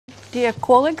Dear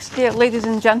colleagues, dear ladies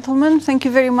and gentlemen, thank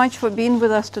you very much for being with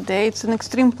us today. It's an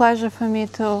extreme pleasure for me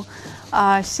to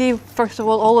see, first of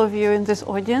all of you in this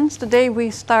audience. Today we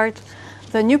start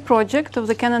the new project of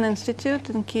the Kennan Institute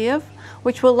in Kiev,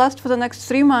 which will last for the next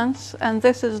 3 months. And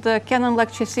this is the Kennan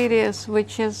lecture series,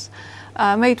 which is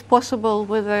made possible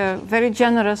with a very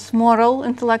generous moral,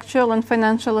 intellectual, and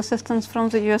financial assistance from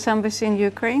the U.S. Embassy in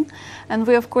Ukraine. And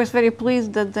we're, of course, very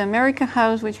pleased that the America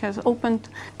House, which has opened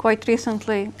quite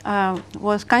recently,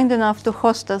 was kind enough to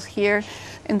host us here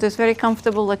in this very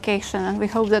comfortable location. And we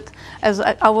hope that as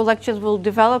our lectures will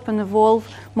develop and evolve,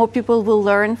 more people will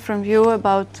learn from you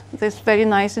about this very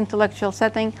nice intellectual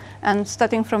setting. And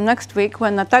starting from next week,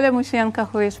 when Natalia Musienko,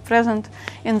 who is present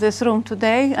in this room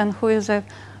today and who is a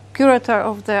curator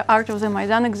of the Art of the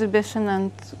Maidan exhibition and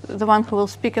the one who will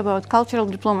speak about cultural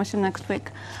diplomacy next week,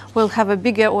 will have a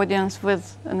bigger audience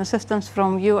with an assistance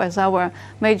from you as our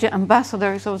major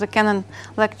ambassadors of the Kennan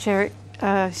lecture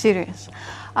series.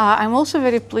 I'm also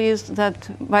very pleased that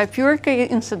by pure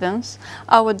coincidence,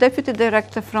 our deputy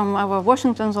director from our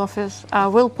Washington's office,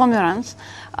 Will Pomeranz,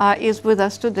 is with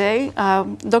us today.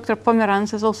 Dr.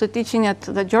 Pomeranz is also teaching at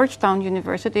the Georgetown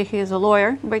University. He is a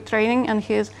lawyer by training, and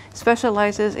he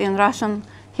specializes in Russian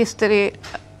history,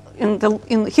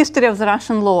 in history of the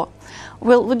Russian law.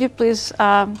 Will, would you please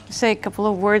say a couple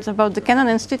of words about the Kennan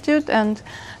Institute and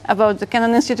about the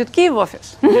Kennan Institute Kyiv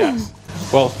office? Yes.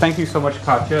 Well, thank you so much,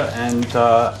 Katya. And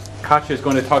Katya is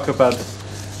going to talk about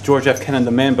George F. Kennan,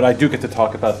 the man, but I do get to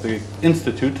talk about the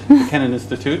Institute, the Kennan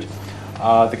Institute.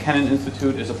 The Kennan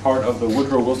Institute is a part of the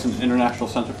Woodrow Wilson International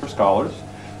Center for Scholars.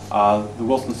 The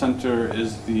Wilson Center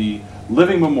is the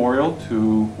living memorial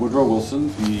to Woodrow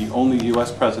Wilson, the only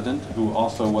U.S. president who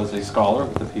also was a scholar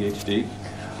with a PhD.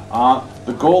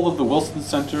 The goal of the Wilson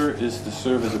Center is to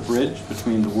serve as a bridge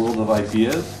between the world of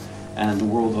ideas and the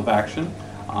world of action.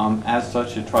 As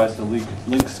such, it tries to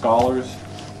link scholars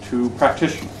to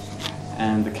practitioners.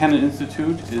 And the Kennan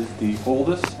Institute is the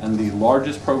oldest and the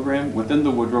largest program within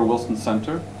the Woodrow Wilson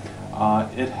Center.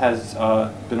 It has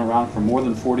been around for more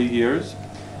than 40 years,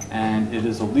 and it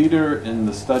is a leader in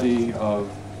the study of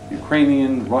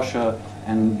Ukrainian, Russia,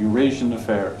 and Eurasian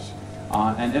affairs.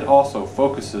 And it also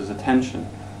focuses attention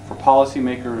for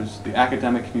policymakers, the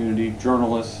academic community,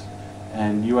 journalists,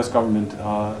 and U.S. government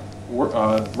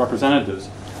representatives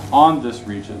on this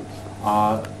region,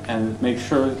 and make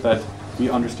sure that we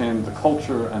understand the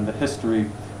culture and the history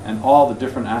and all the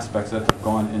different aspects that have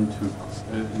gone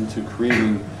into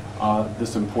creating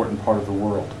this important part of the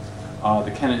world.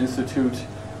 The Kennan Institute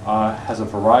has a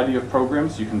variety of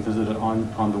programs. You can visit it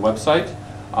on the website,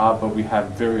 but we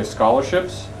have various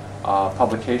scholarships,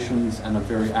 publications, and a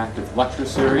very active lecture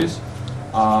series.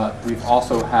 We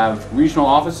also have regional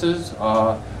offices.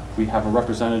 We have a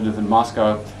representative in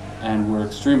Moscow, and we're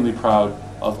extremely proud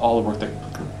of all the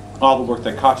work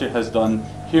that Katya has done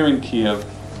here in Kiev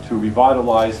to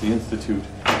revitalize the Institute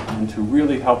and to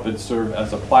really help it serve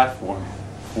as a platform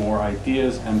for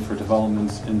ideas and for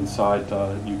developments inside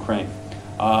Ukraine.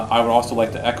 I would also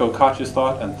like to echo Katya's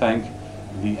thought and thank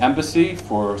the Embassy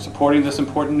for supporting this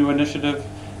important new initiative,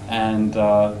 and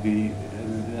the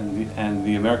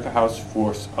America House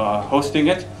for hosting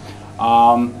it.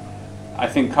 I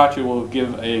think Katya will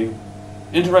give an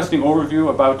interesting overview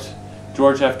about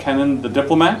George F. Kennan, the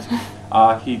diplomat.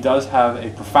 He does have a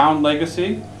profound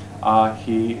legacy.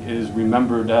 He is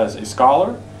remembered as a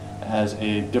scholar, as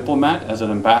a diplomat, as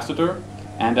an ambassador,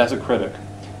 and as a critic.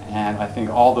 And I think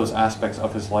all those aspects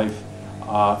of his life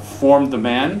formed the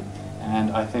man,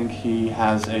 and I think he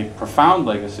has a profound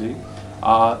legacy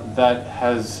that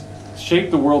has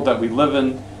shaped the world that we live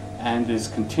in and is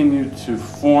continued to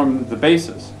form the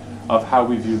basis of how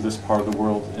we view this part of the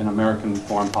world in American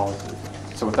foreign policy.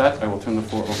 So with that, I will turn the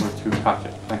floor over to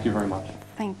Katya. Thank you very much.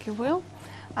 Thank you, Will.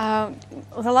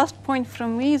 The last point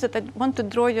from me is that I want to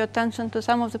draw your attention to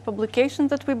some of the publications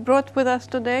that we brought with us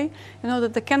today. You know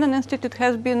that the Kennan Institute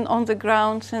has been on the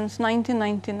ground since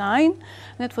 1999,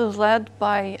 and it was led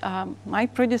by my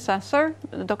predecessor,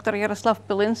 Dr. Yaroslav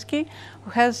Pilinsky,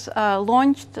 who has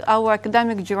launched our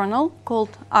academic journal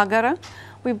called Agora.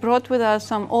 We brought with us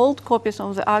some old copies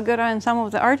of the Agora, and some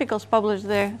of the articles published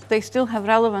there, they still have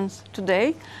relevance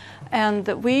today. And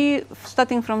we,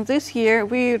 starting from this year,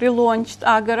 we relaunched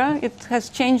Agora. It has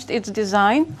changed its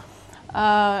design.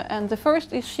 And the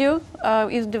first issue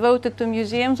is devoted to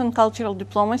museums and cultural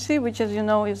diplomacy, which, as you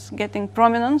know, is getting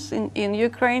prominence in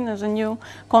Ukraine as a new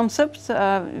concept,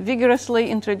 vigorously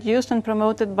introduced and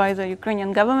promoted by the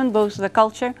Ukrainian government, both the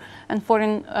culture and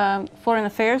foreign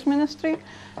affairs ministry.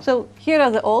 So here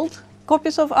are the old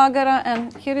copies of Agora,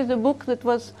 and here is a book that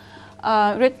was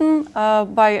written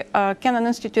by Kennan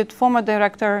Institute former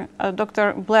director,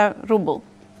 Dr. Blair Rubel.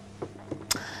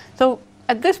 So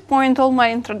at this point, all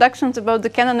my introductions about the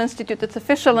Kennan Institute, its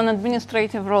official and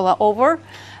administrative role are over.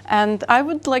 And I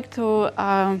would like to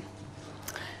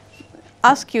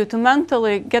ask you to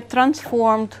mentally get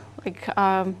transformed like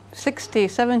 60,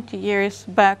 70 years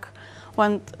back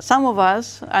when some of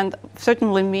us, and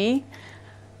certainly me,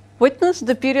 witnessed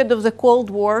the period of the Cold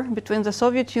War between the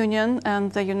Soviet Union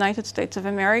and the United States of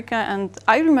America. And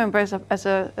I remember as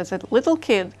a little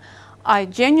kid, I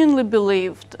genuinely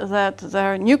believed that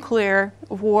the nuclear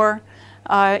war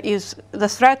the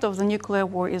threat of the nuclear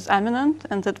war is imminent,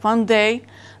 and that one day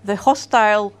the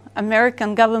hostile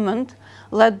American government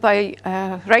led by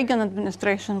Reagan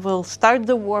administration will start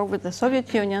the war with the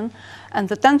Soviet Union, and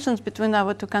the tensions between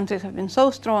our two countries have been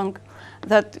so strong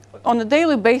that on a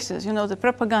daily basis, you know, the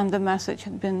propaganda message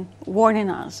had been warning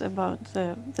us about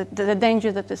the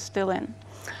danger that is still in.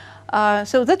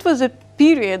 So that was a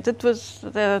period, that was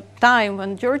the time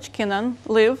when George Kennan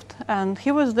lived, and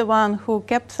he was the one who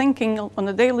kept thinking on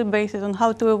a daily basis on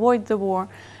how to avoid the war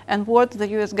and what the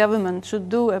US government should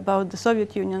do about the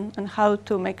Soviet Union and how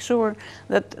to make sure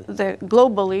that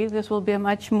globally this will be a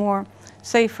much more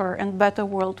safer and better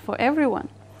world for everyone.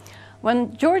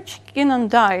 When George Kennan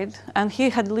died, and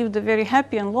he had lived a very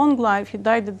happy and long life, he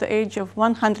died at the age of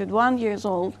 101 years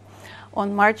old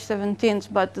on March 17th,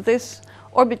 but this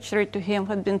obituary to him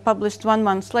had been published 1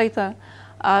 month later.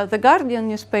 The Guardian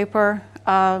newspaper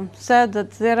said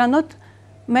that there are not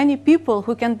many people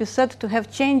who can be said to have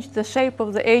changed the shape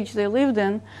of the age they lived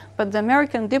in, but the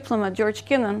American diplomat George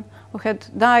Kennan, who had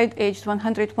died aged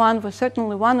 101, was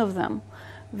certainly one of them.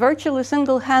 Virtually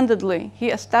single-handedly, he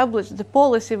established the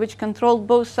policy which controlled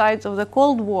both sides of the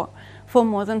Cold War for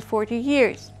more than 40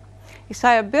 years.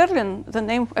 Isaiah Berlin, the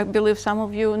name I believe some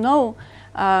of you know,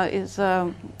 is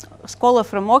a scholar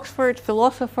from Oxford,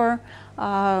 philosopher,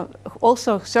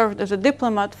 also served as a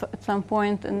diplomat at some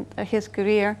point in his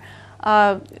career,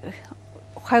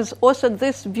 has authored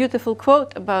this beautiful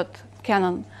quote about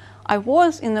Kennan. "I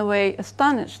was, in a way,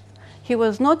 astonished. He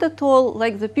was not at all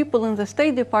like the people in the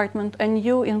State Department and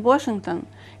you in Washington.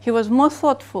 He was more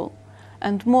thoughtful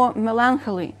and more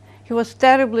melancholy. He was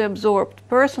terribly absorbed,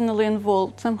 personally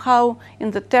involved, somehow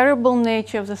in the terrible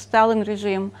nature of the Stalin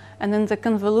regime and in the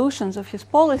convolutions of his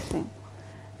policy."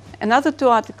 Another two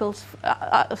articles,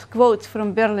 quotes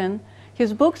from Berlin,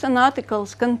 "His books and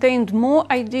articles contained more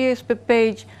ideas per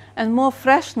page and more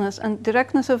freshness and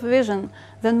directness of vision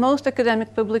than most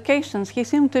academic publications. He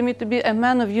seemed to me to be a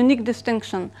man of unique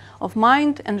distinction of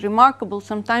mind and remarkable,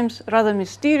 sometimes rather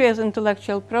mysterious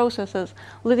intellectual processes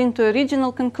leading to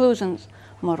original conclusions.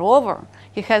 Moreover,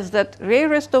 he has that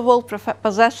rarest of all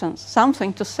possessions,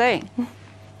 something to say."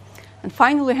 And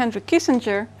finally, Henry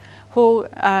Kissinger, who,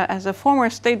 as a former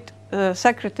state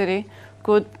secretary,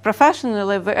 could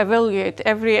professionally evaluate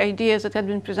every idea that had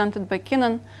been presented by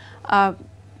Kennan,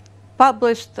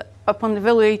 published, upon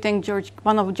evaluating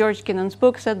one of George Kennan's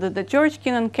books, said that George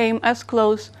Kennan came as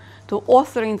close to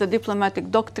authoring the diplomatic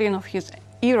doctrine of his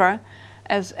era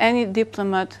as any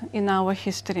diplomat in our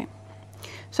history.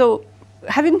 So,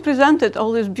 having presented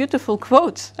all these beautiful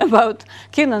quotes about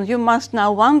Kennan, you must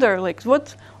now wonder, like,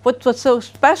 what was so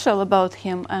special about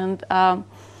him, and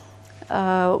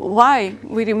why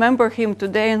we remember him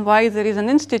today, and why there is an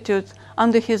institute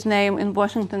under his name in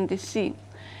Washington, D.C.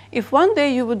 If one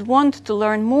day you would want to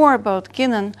learn more about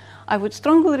Kennan, I would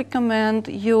strongly recommend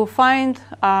you find,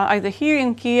 either here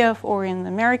in Kiev or in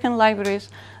American libraries,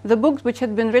 the books which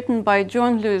had been written by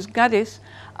John Lewis Gaddis,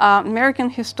 American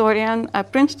historian, a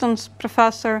Princeton's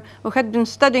professor who had been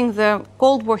studying the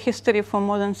Cold War history for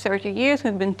more than 30 years, who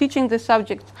had been teaching the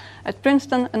subject at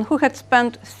Princeton, and who had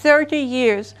spent 30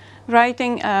 years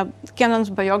writing Kennan's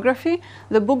biography,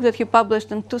 the book that he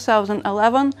published in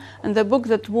 2011, and the book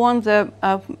that won the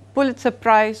Pulitzer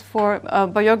Prize for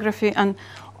biography and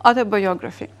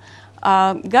autobiography.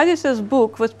 Gaddis's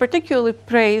book was particularly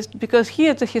praised because he,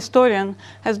 as a historian,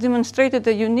 has demonstrated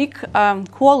a unique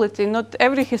quality. Not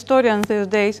every historian these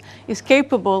days is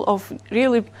capable of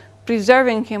really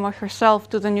preserving him or herself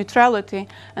to the neutrality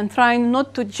and trying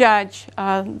not to judge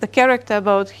the character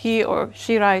about he or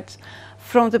she writes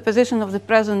from the position of the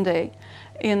present day.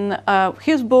 In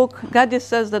his book, Gaddis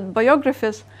says that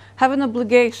biographies have an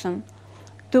obligation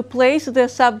to place their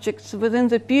subjects within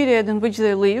the period in which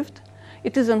they lived.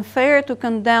 It is unfair to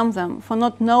condemn them for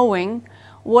not knowing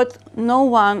what no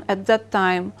one at that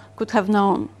time could have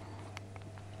known.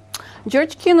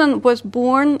 George Kennan was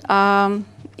born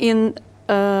in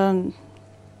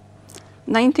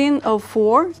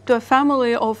 1904 to a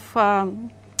family of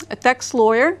a tax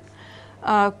lawyer,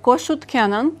 Kossuth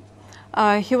Kennan.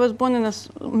 He was born in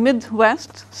a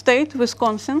Midwest state,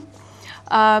 Wisconsin.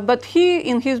 But he,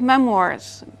 in his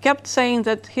memoirs, kept saying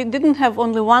that he didn't have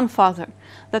only one father,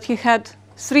 that he had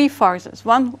 3 fathers.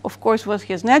 One, of course, was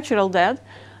his natural dad,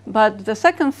 but the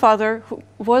second father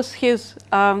was his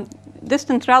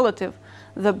distant relative,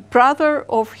 the brother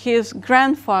of his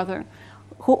grandfather,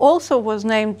 who also was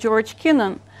named Джордж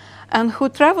Кеннан, and who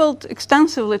traveled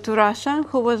extensively to Russia,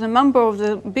 who was a member of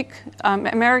the big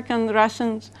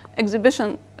American-Russian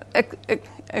exhibition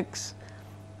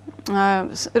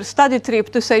study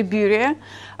trip to Siberia,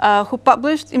 who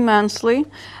published immensely,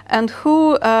 and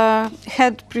who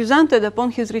had presented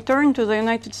upon his return to the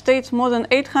United States more than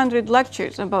 800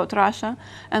 lectures about Russia,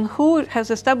 and who has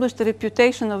established a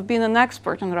reputation of being an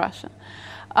expert in Russia.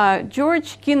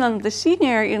 Джордж Кеннан, the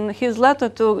senior, in his letter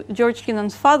to Джордж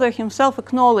Кеннан's father, himself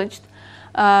acknowledged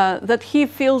that he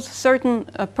feels certain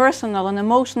personal and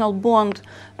emotional bond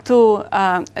to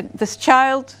this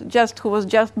child who was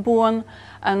just born,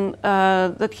 and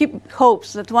that he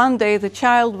hopes that one day the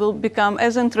child will become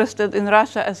as interested in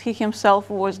Russia as he himself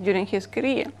was during his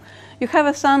career. You have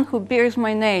a son who bears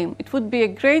my name. It would be a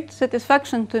great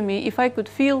satisfaction to me if I could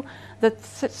feel that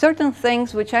certain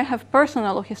things which I have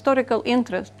personal or historical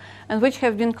interest and which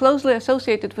have been closely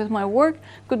associated with my work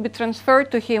could be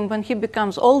transferred to him when he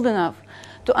becomes old enough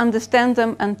to understand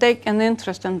them and take an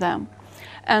interest in them.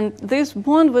 And this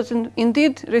bond was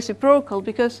indeed reciprocal,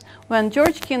 because when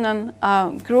Джордж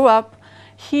Кеннан grew up,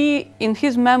 he, in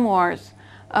his memoirs,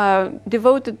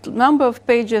 devoted a number of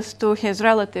pages to his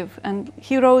relative, and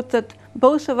he wrote that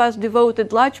both of us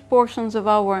devoted large portions of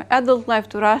our adult life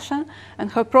to Russia and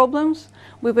her problems.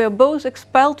 We were both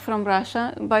expelled from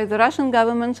Russia by the Russian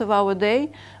governments of our day.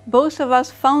 Both of us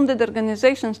founded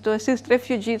organizations to assist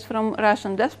refugees from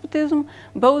Russian despotism.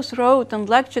 Both wrote and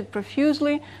lectured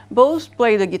profusely. Both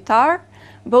played the guitar.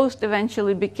 Both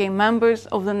eventually became members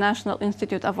of the National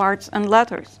Institute of Arts and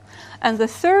Letters. And the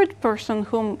third person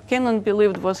whom Kennan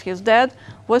believed was his dad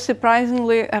was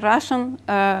surprisingly a Russian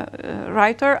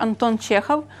writer, Anton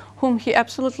Chekhov, whom he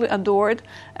absolutely adored.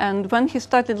 And when he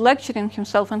started lecturing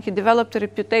himself and he developed a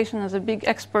reputation as a big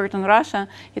expert in Russia,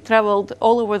 he traveled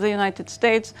all over the United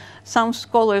States. Some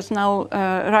scholars now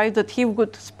write that he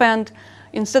would spend,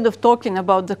 instead of talking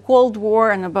about the Cold War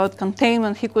and about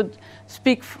containment, he could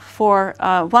speak for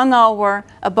 1 hour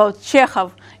about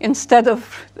Chekhov instead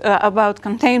of about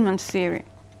containment theory.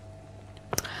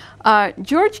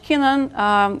 Джордж Кеннан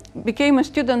became a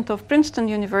student of Princeton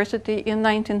University in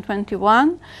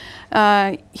 1921.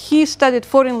 He studied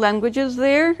foreign languages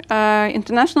there,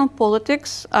 international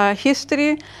politics,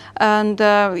 history, and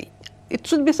it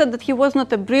should be said that he was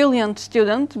not a brilliant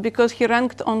student, because he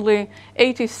ranked only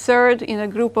 83rd in a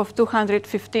group of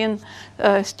 215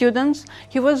 students.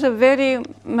 He was a very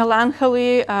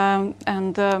melancholy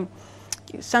and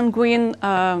sanguine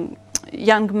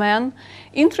young man.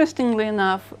 Interestingly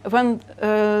enough, when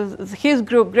his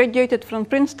group graduated from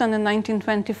Princeton in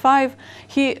 1925,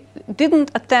 he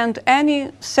didn't attend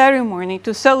any ceremony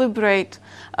to celebrate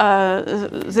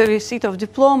the receipt of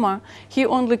diploma. He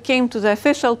only came to the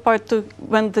official part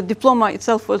when the diploma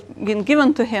itself was being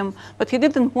given to him, but he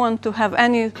didn't want to have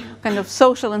any kind of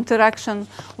social interaction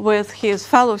with his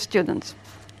fellow students.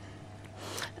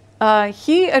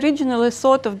 He originally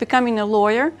thought of becoming a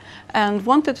lawyer and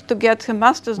wanted to get a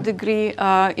master's degree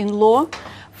in law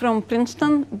from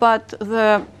Princeton, but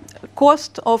the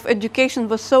cost of education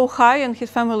was so high and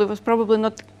his family was probably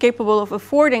not capable of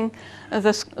affording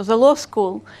the law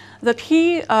school, that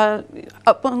he,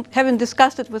 upon having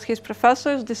discussed it with his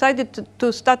professors, decided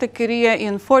to start a career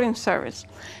in foreign service.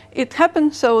 It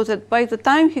happened so that by the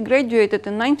time he graduated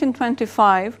in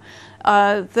 1925,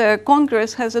 the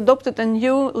Congress has adopted a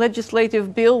new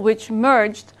legislative bill which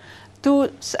merged two,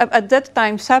 at that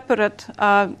time, separate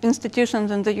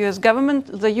institutions in the U.S.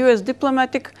 government, the U.S.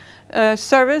 Diplomatic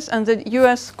Service and the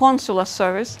U.S. Consular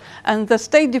Service. And the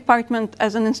State Department,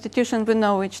 as an institution we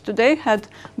know it today, had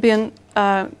been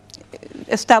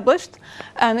established,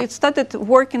 and it started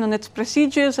working on its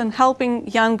procedures and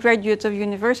helping young graduates of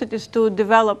universities to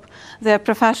develop their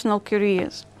professional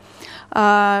careers.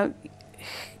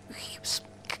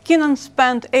 Kennan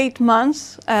spent 8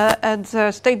 months at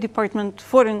the State Department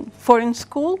Foreign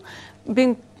School,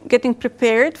 getting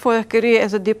prepared for a career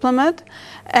as a diplomat.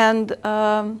 And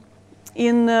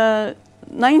in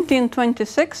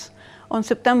 1926, on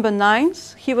September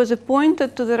 9th, he was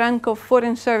appointed to the rank of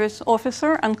Foreign Service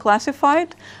Officer,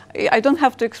 unclassified. I don't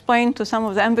have to explain to some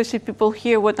of the embassy people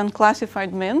here what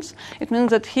unclassified means. It means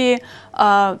that he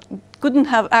couldn't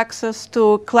have access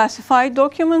to classified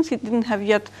documents. He didn't have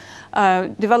yet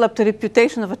developed a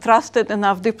reputation of a trusted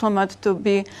enough diplomat to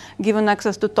be given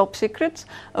access to top secrets.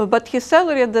 But his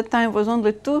salary at that time was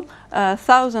only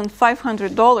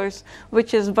 $2,500,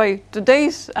 which is by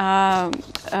today's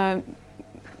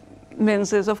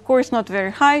means is of course not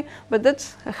very high, but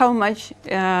that's how much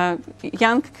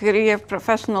young career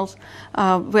professionals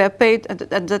were paid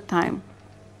at that time.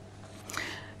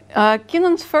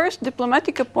 Kennan's first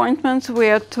diplomatic appointments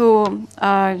were to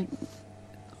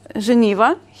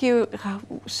Geneva. He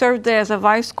served there as a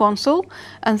vice consul,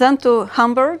 and then to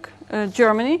Hamburg,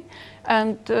 Germany.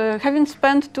 And having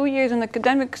spent 2 years in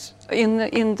academics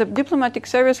in the diplomatic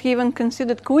service, he even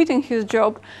considered quitting his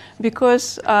job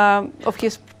because of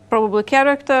his probable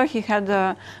character. He had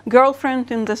a girlfriend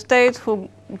in the States who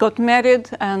got married,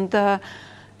 and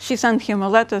she sent him a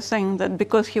letter saying that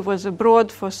because he was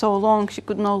abroad for so long, she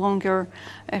could no longer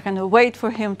kind of wait for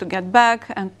him to get back.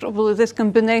 And probably this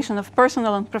combination of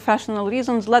personal and professional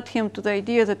reasons led him to the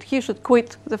idea that he should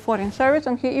quit the foreign service,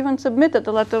 and he even submitted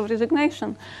a letter of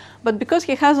resignation. But because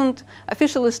he hasn't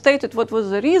officially stated what was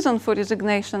the reason for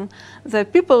resignation, the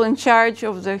people in charge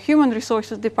of the Human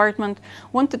Resources Department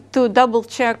wanted to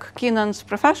double-check Kennan's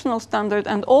professional standard,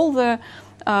 and all the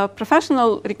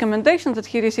professional recommendations that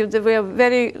he received, they were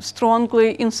very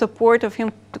strongly in support of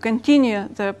him to continue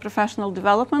the professional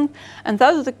development. And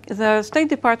thus the State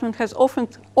Department has often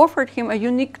offered him a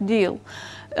unique deal.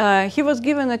 He was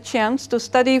given a chance to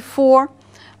study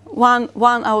one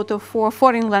out of 4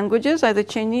 foreign languages, either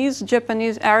Chinese,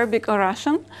 Japanese, Arabic, or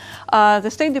Russian. The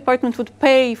State Department would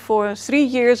pay for 3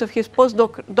 years of his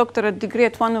postdoctorate degree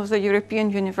at one of the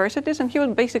European universities, and he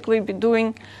would basically be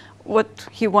doing what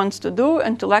he wants to do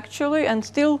intellectually and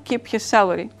still keep his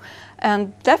salary.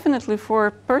 And definitely for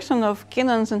a person of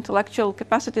Kennan's intellectual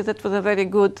capacity, that was a very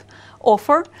good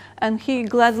offer, and he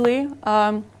gladly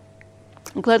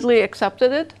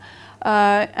accepted it.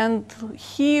 And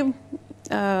he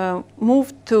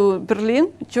moved to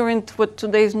Berlin during what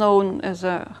today is known as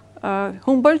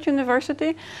Humboldt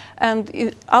University, and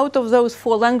out of those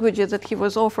 4 languages that he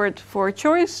was offered for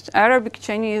choice, Arabic,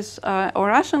 Chinese, or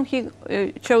Russian, he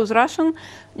chose Russian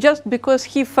just because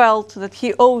he felt that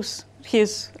he owes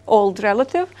his old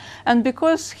relative, and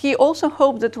because he also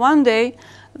hoped that one day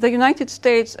the United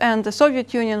States and the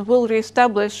Soviet Union will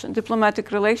reestablish diplomatic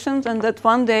relations, and that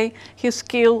one day his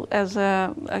skill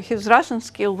his Russian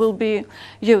skill will be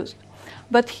used.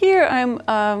 But here I'm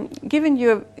giving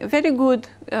you a very good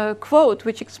quote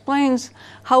which explains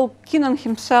how Kennan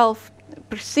himself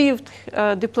perceived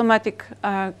diplomatic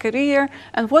career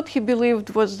and what he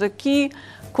believed was the key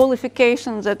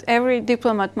qualifications that every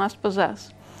diplomat must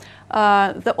possess.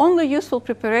 The only useful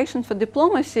preparation for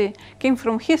diplomacy came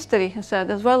from history, he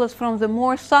said, as well as from the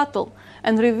more subtle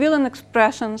and revealing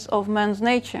expressions of man's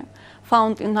nature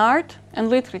found in art and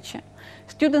literature.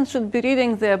 Students should be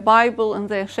reading their Bible and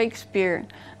their Shakespeare,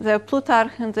 their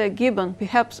Plutarch and their Gibbon,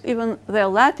 perhaps even their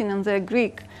Latin and their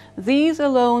Greek. These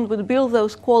alone would build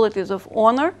those qualities of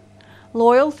honor,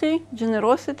 loyalty,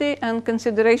 generosity, and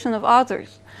consideration of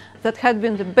others that had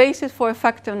been the basis for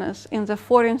effectiveness in the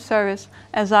foreign service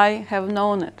as I have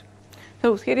known it.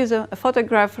 So here is a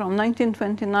photograph from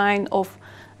 1929 of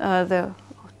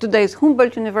today's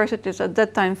Humboldt Universities, at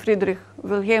that time Friedrich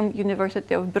Wilhelm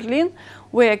University of Berlin,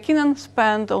 where Kennan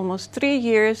spent almost 3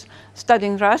 years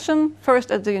studying Russian,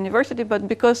 first at the university, but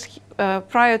because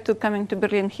prior to coming to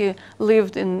Berlin he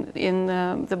lived in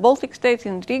the Baltic states,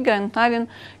 in Riga and Tallinn,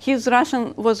 his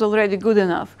Russian was already good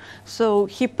enough. So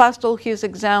he passed all his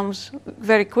exams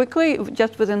very quickly,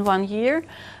 just within 1 year.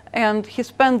 And he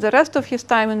spent the rest of his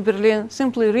time in Berlin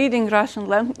simply reading Russian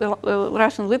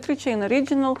literature in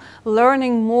original,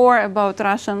 learning more about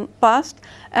Russian past.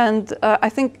 And I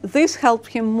think this helped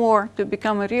him more to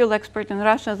become a real expert in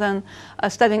Russia than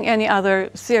studying any other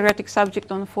theoretic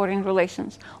subject on foreign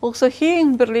relations. Also here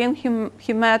in Berlin,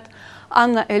 he met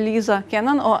Anna Elisa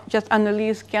Kennan, or just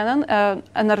Annelies Kennan,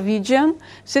 a Norwegian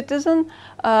citizen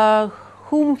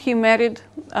whom he married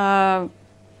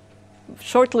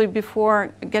shortly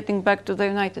before getting back to the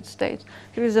United States.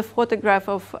 Here is a photograph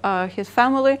of his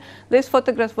family. This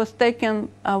photograph was taken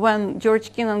when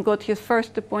George Kennan got his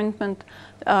first appointment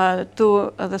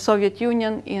to the Soviet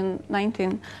Union in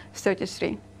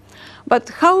 1933. But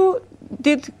how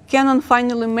did Kennan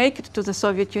finally make it to the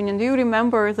Soviet Union? Do you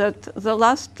remember that the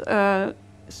last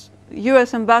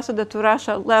US ambassador to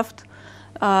Russia left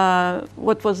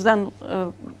what was then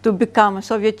to become a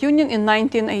Soviet Union in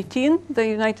 1918. The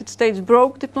United States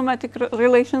broke diplomatic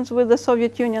relations with the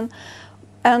Soviet Union.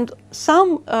 And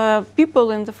some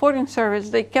people in the Foreign Service,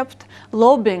 they kept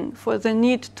lobbying for the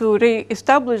need to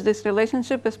re-establish this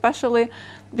relationship, especially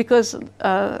because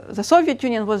the Soviet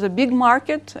Union was a big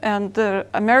market and the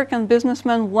American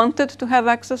businessmen wanted to have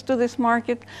access to this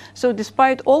market. So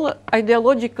despite all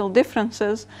ideological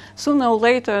differences, sooner or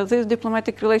later these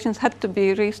diplomatic relations had to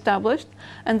be re-established.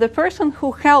 And the person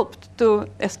who helped to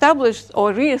establish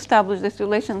or re-establish these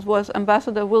relations was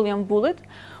Ambassador William Bullitt,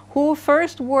 who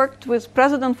first worked with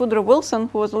President Wudro Wілсон,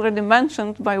 who was already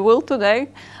mentioned by Will today,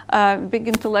 big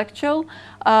intellectual,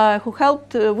 who helped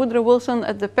Wudro Wілсон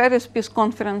at the Paris Peace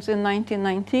Conference in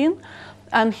 1919.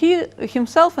 And he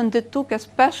himself undertook a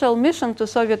special mission to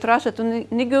Soviet Russia to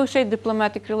negotiate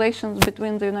diplomatic relations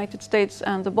between the United States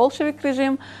and the Bolshevik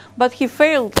regime, but he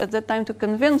failed at that time to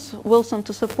convince Wilson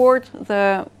to support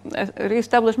the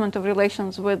re-establishment of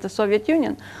relations with the Soviet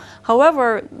Union.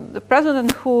 However, the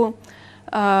president who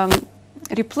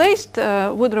replaced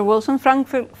Woodrow Wilson,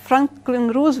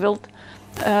 Franklin Roosevelt,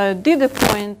 did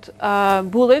appoint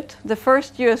Bullitt, the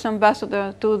first US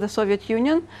ambassador to the Soviet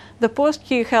Union. The post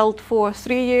he held for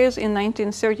 3 years in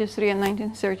 1933 and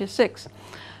 1936.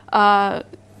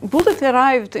 Bullitt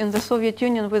arrived in the Soviet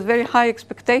Union with very high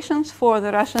expectations for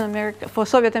the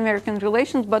Soviet-American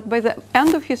relations, but by the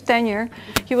end of his tenure,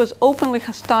 he was openly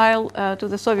hostile to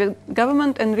the Soviet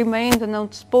government and remained an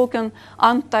outspoken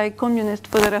anti-communist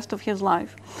for the rest of his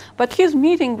life. But his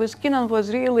meeting with Kennan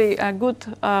was really a good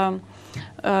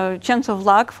chance of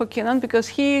luck for Kennan, because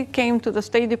he came to the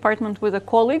State Department with a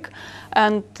colleague,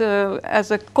 and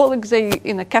as a colleague, they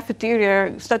in a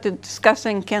cafeteria started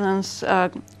discussing Kennan's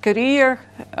career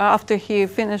after he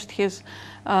finished his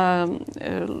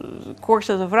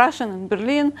courses of Russian in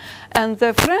Berlin, and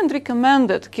the friend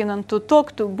recommended Kennan to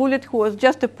talk to Bullitt, who was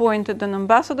just appointed an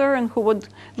ambassador and who would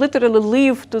literally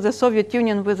leave to the Soviet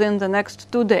Union within the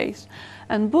next 2 days.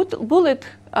 And Bullitt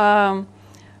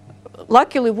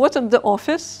luckily was at the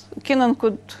office. Kennan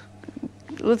could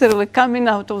literally come in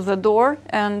out of the door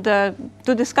and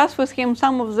to discuss with him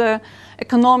some of the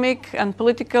economic and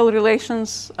political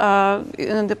relations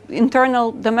in the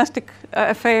internal domestic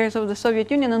affairs of the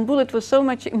Soviet Union. And Bullitt was so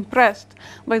much impressed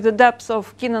by the depth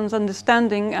of Kennan's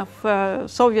understanding of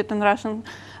Soviet and Russian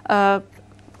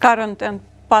current and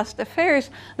past affairs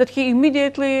that he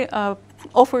immediately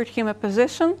offered him a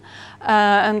position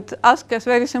and asked a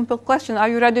very simple question: are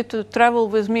you ready to travel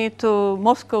with me to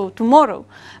Moscow tomorrow?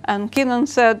 And Kennan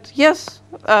said, yes,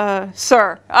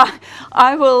 sir,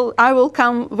 I will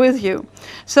come with you.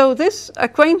 So this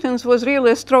acquaintance was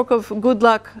really a stroke of good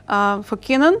luck for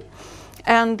Kennan.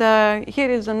 And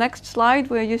here is the next slide,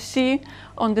 where you see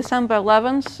on December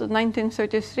 11th,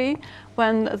 1933,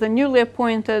 when the newly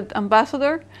appointed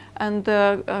ambassador, and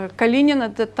Kalinin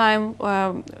at the time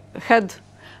had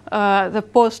the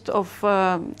post of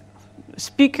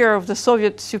Speaker of the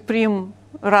Soviet Supreme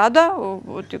Rada, or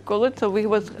what do you call it? So he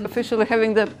was officially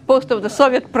having the post of the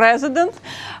Soviet President,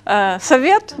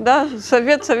 Soviet, да,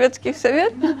 Sovietский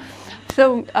Совет.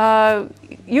 So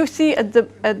you see at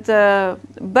the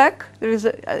back there is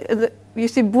you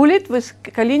see Bullitt with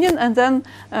Kalinin, and then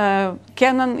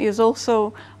Kennan is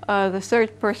also the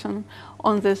third person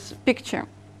on this picture.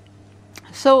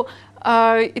 So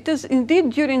it is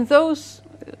indeed during those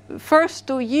first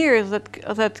 2 years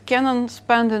that Kennan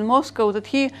spent in Moscow that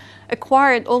he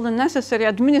acquired all the necessary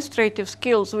administrative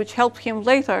skills which helped him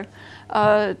later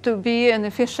to be an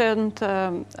efficient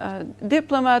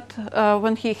diplomat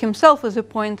when he himself was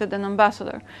appointed an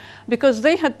ambassador. Because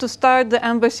they had to start the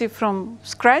embassy from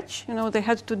scratch. You know, they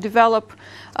had to develop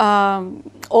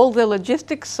all the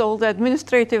logistics, all the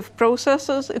administrative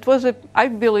processes. It was, I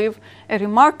believe, a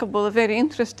remarkable, a very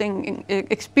interesting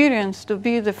experience to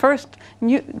be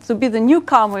the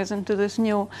newcomers into this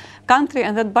new country.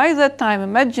 And that by that time,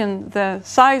 imagine the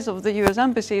size of the U.S.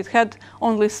 embassy. It had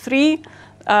only 3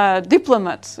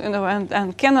 diplomats, you know,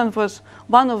 and Kennan was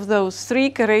one of those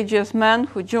 3 courageous men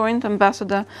who joined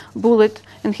Ambassador Bullitt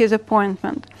in his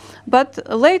appointment. But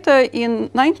later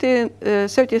in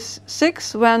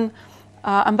 1936, when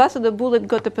Ambassador Bullitt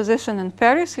got a position in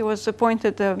Paris, he was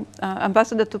appointed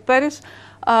ambassador to Paris,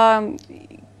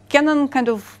 Kennan kind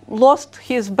of lost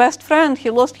his best friend, he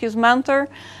lost his mentor,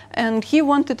 and he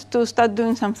wanted to start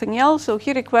doing something else, so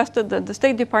he requested that the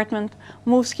State Department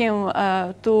moves him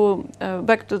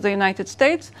back to the United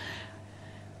States.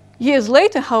 Years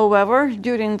later, however,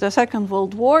 during the Second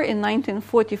World War in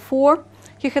 1944,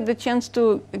 he had the chance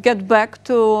to get back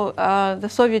to the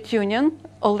Soviet Union,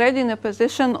 already in a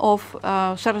position of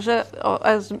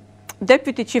as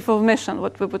Deputy Chief of Mission,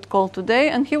 what we would call today,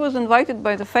 and he was invited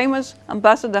by the famous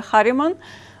Ambassador Harriman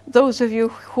those of you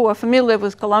who are familiar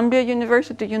with Columbia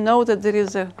University, you know that there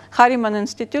is a Harriman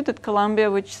Institute at Columbia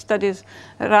which studies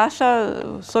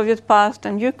Russia, Soviet past,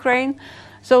 and Ukraine.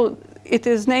 So it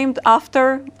is named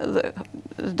after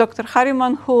Dr.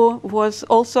 Harriman, who was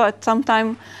also at some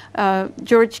time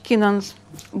George Kennan's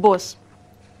boss.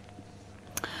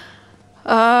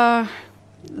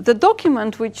 The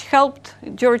document which helped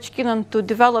George Kennan to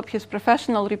develop his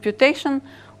professional reputation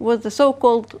was the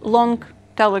so-called long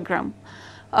telegram.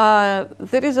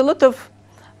 There is a lot of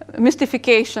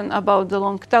mystification about the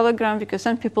long telegram because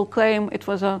some people claim it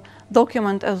was a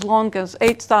document as long as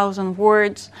 8,000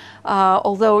 words,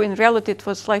 although in reality it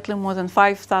was slightly more than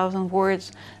 5,000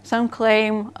 words. Some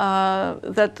claim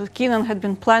that Kennan had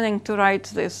been planning to write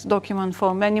this document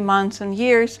for many months and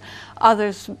years.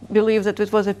 Others believe that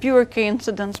it was a pure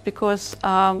coincidence because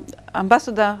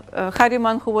Ambassador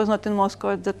Harriman, who was not in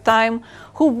Moscow at the time,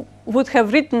 who would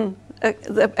have written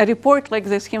a report like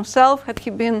this himself had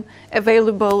he been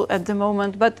available at the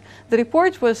moment. But the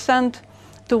report was sent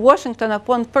to Washington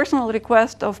upon personal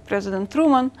request of President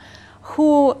Truman,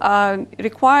 who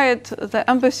required the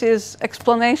embassy's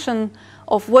explanation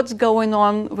of what's going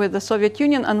on with the Soviet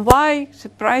Union and why,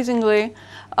 surprisingly,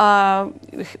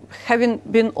 having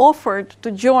been offered to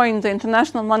join the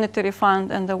International Monetary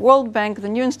Fund and the World Bank, the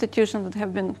new institutions that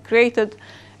have been created,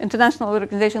 international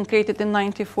organization created in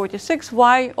 1946,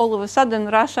 why all of a sudden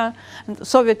Russia and the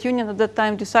Soviet Union at that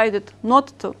time decided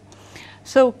not to.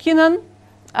 So Kennan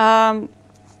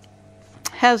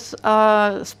has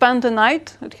spent the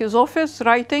night at his office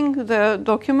writing the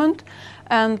document,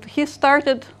 and he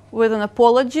started with an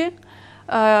apology.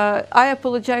 I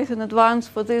apologize in advance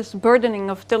for this burdening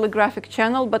of telegraphic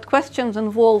channel, but questions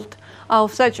involved are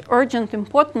of such urgent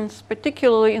importance,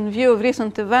 particularly in view of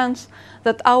recent events,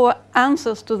 that our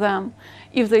answers to them,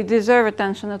 if they deserve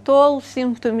attention at all,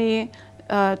 seem to me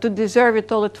to deserve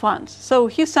it all at once. So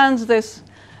he sends this,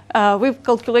 we've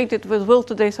calculated with Will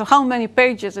today, so how many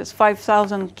pages is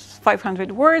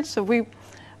 5,500 words? So we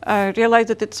realized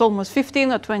that it's almost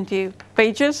 15 or 20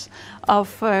 pages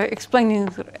of explaining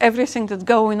everything that's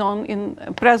going on in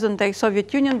present-day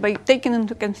Soviet Union by taking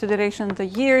into consideration the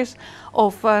years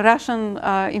of Russian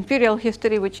imperial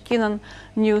history, which Kennan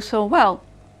knew so well.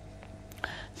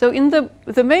 So in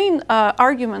the main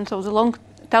arguments of the long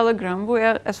telegram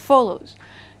were as follows.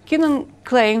 Kennan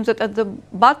claims that at the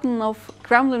bottom of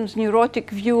Kremlin's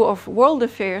neurotic view of world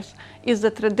affairs is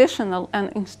the traditional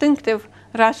and instinctive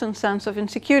Russian sense of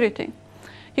insecurity.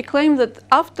 He claimed that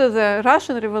after the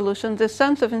Russian Revolution, this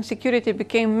sense of insecurity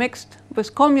became mixed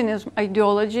with communism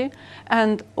ideology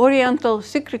and Oriental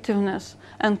secretiveness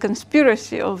and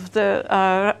conspiracy of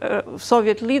the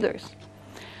Soviet leaders.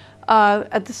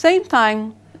 At the same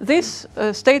time, this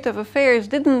state of affairs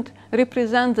didn't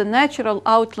represent the natural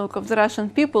outlook of the Russian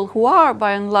people, who are,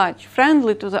 by and large,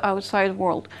 friendly to the outside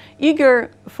world,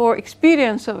 eager for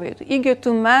experience of it, eager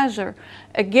to measure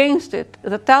against it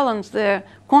the talents they're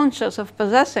conscious of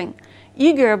possessing,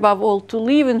 eager, above all, to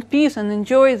live in peace and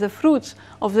enjoy the fruits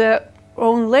of their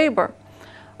own labor.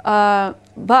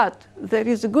 But there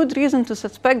is a good reason to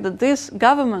suspect that this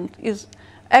government is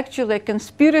actually a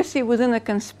conspiracy within a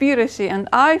conspiracy, and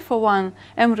I, for one,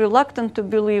 am reluctant to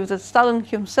believe that Stalin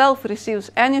himself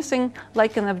receives anything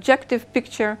like an objective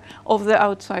picture of the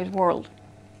outside world.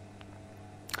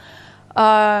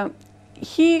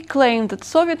 He claimed that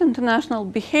Soviet international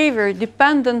behavior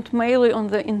depended mainly on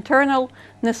the internal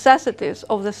necessities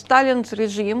of the Stalin's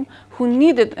regime, who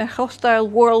needed a hostile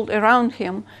world around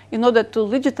him in order to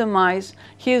legitimize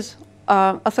his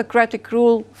autocratic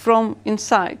rule from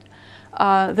inside.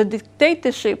 The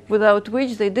dictatorship without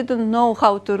which they didn't know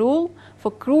how to rule, for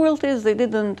cruelties they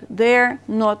didn't dare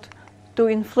not to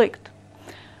inflict.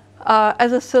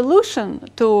 As a solution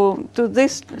to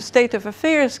this state of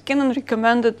affairs, Kennan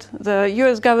recommended the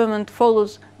US government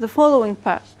follows the following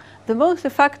path. The most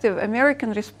effective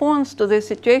American response to this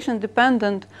situation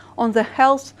depended on the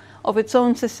health of its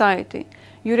own society.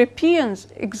 Europeans,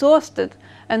 exhausted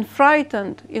and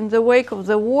frightened in the wake of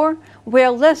the war, were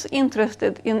less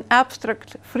interested in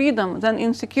abstract freedom than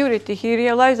in security. He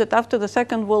realized that after the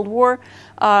Second World War,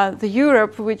 the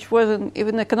Europe, which was in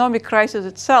an economic crisis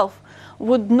itself,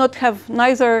 would not have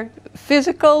neither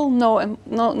physical, no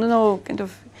kind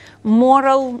of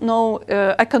moral, no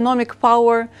economic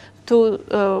power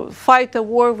to fight a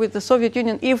war with the Soviet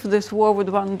Union if this war would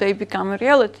one day become a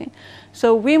reality.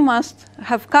 So we must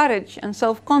have courage and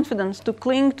self-confidence to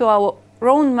cling to our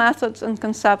own methods and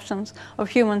conceptions of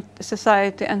human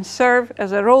society and serve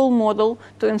as a role model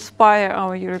to inspire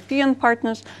our European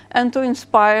partners and to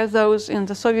inspire those in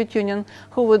the Soviet Union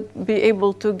who would be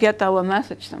able to get our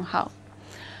message somehow.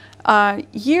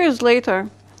 Years later,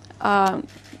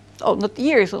 oh, not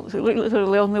years,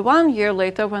 literally only 1 year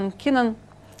later, when Kennan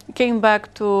came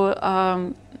back to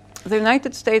the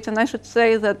United States, and I should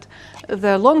say that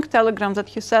the long telegram that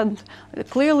he sent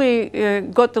clearly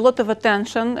got a lot of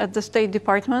attention at the State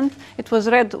Department. It was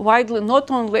read widely,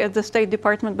 not only at the State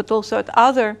Department, but also at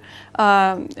other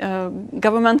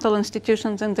governmental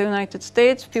institutions in the United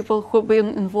States, people who've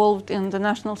been involved in the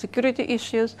national security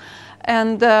issues.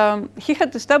 And he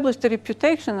had established a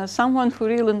reputation as someone who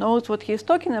really knows what he is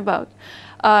talking about.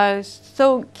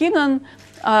 So Kennan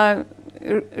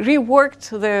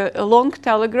reworked the long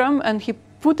telegram and he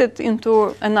put it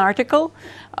into an article.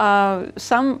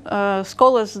 Some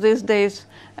scholars these days,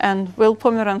 and Will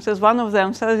Pomeranz is one of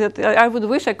them, says that I would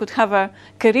wish I could have a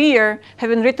career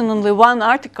having written only one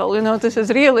article. You know, this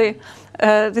is really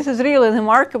a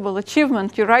remarkable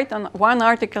achievement. You write on one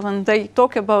article and they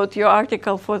talk about your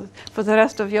article for the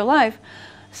rest of your life.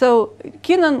 So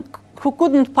Kennan, who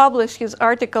couldn't publish his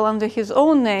article under his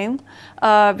own name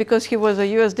because he was a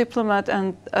US diplomat,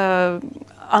 and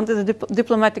under the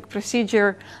diplomatic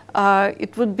procedure,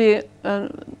 it would be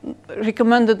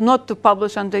recommended not to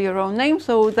publish under your own name.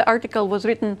 So the article was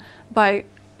written by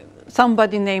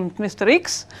somebody named Mr.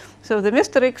 X. So the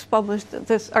Mr. X published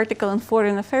this article in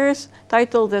Foreign Affairs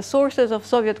titled "The Sources of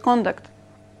Soviet Conduct."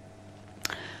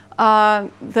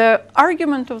 The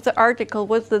argument of the article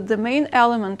was that the main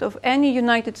element of any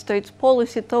United States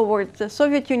policy towards the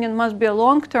Soviet Union must be a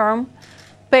long-term,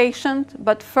 patient,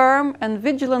 but firm and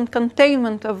vigilant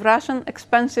containment of Russian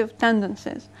expansive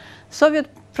tendencies. Soviet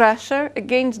pressure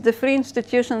against the free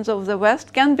institutions of the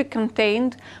West can be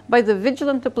contained by the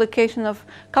vigilant application of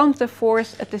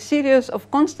counterforce at a series of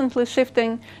constantly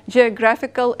shifting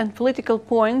geographical and political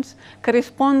points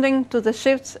corresponding to the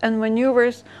shifts and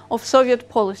maneuvers of Soviet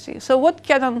policy. So what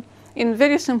Kennan, in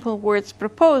very simple words,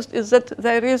 proposed is that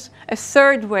there is a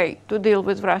third way to deal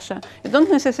with Russia. You don't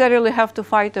necessarily have to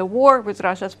fight a war with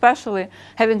Russia, especially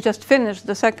having just finished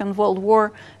the Second World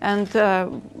War and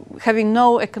having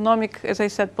no economic, as I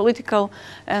said, political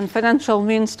and financial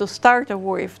means to start a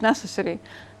war if necessary.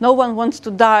 No one wants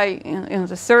to die in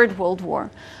the Third World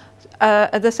War.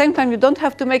 At the same time, you don't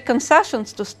have to make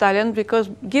concessions to Stalin, because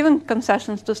giving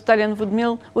concessions to Stalin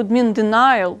would mean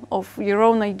denial of your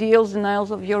own ideals,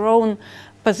 denials of your own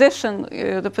position,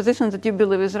 the position that you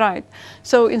believe is right.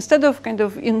 So instead of kind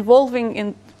of involving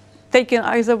in taking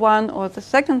either one or the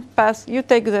second path, you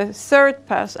take the third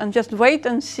path and just wait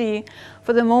and see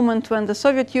for the moment when the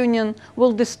Soviet Union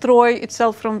will destroy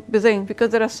itself from within, because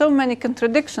there are so many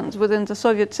contradictions within the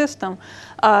Soviet system.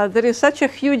 There is such a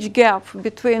huge gap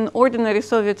between ordinary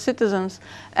Soviet citizens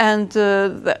and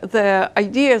the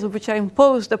ideas which are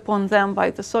imposed upon them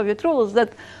by the Soviet rules,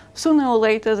 that sooner or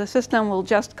later the system will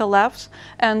just collapse,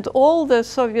 and all the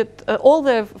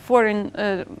foreign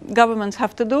governments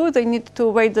have to do, they need to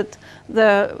wait that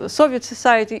the Soviet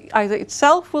society either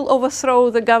itself will overthrow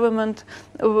the government,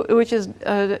 which is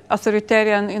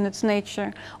authoritarian in its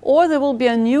nature, or there will be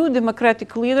a new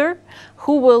democratic leader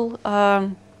who will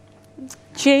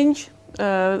change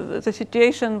the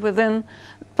situation within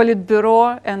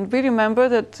Politburo. And we remember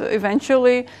that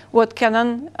eventually what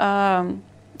Kennan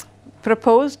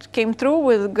proposed came through,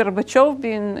 with Gorbachev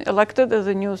being elected as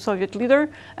a new Soviet leader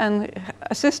and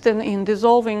assisting in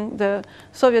dissolving the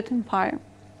Soviet Empire.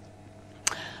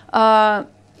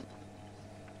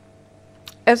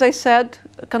 As I said,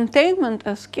 containment,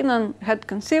 as Kennan had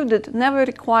conceived it, never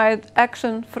required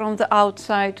action from the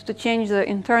outside to change the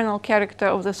internal character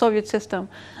of the Soviet system.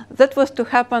 That was to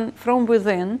happen from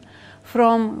within,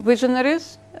 from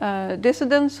visionaries,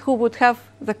 dissidents who would have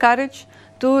the courage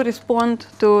to respond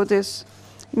to these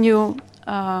new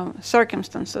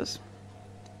circumstances.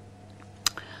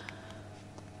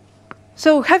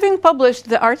 So having published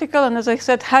the article, and as I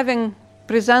said, having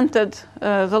presented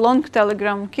the long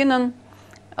telegram, Kennan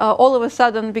all of a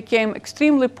sudden became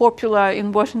extremely popular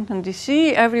in Washington,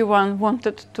 D.C. Everyone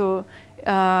wanted to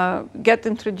get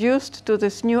introduced to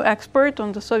this new expert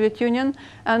on the Soviet Union.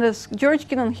 And as George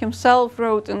Kennan himself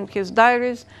wrote in his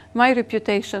diaries, my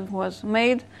reputation was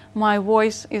made, my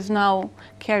voice is now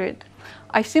carried.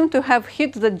 I seem to have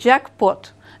hit the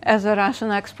jackpot as a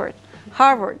Russian expert.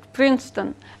 Harvard,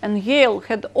 Princeton, and Yale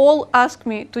had all asked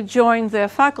me to join their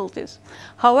faculties.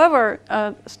 However,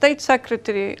 State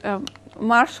Secretary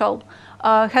Marshall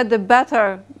had a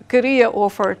better career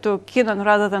offer to Kennan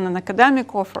rather than an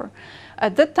academic offer.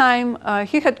 At that time,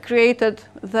 he had created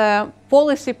the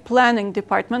Policy Planning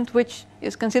Department, which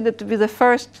is considered to be the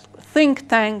first think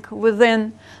tank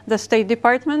within the State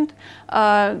Department.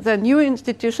 The new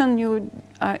institution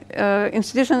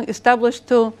established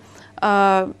to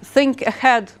think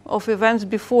ahead of events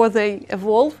before they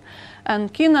evolve.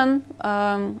 And Kennan,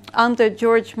 under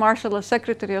George Marshall as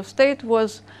Secretary of State,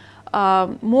 was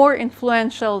more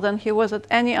influential than he was at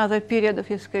any other period of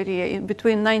his career.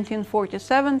 Between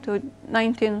 1947 to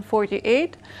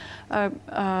 1948,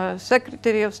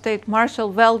 Secretary of State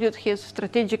Marshall valued his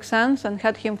strategic sense and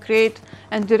had him create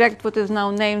and direct what is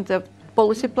now named the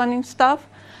policy planning staff.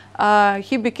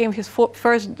 He became his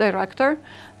first director,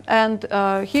 and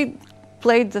he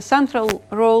played the central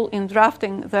role in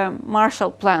drafting the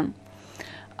Marshall Plan.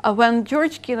 When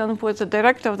George Kennan was the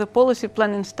director of the policy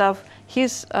planning staff,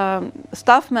 his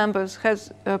staff members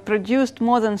has produced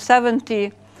more than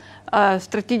 70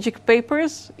 strategic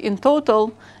papers. In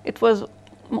total, it was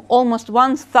almost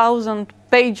 1,000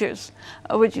 pages,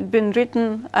 which had been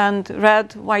written and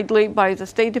read widely by the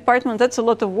State Department. That's a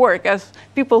lot of work. As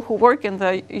people who work in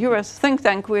the US think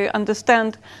tank, we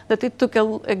understand that it took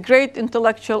a great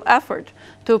intellectual effort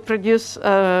to produce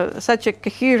such a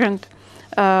coherent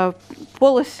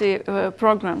policy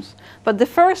programs. But the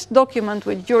first document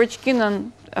which George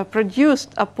Kennan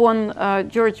produced upon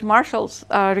George Marshall's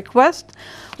request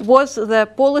was the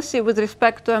policy with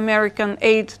respect to American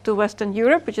aid to Western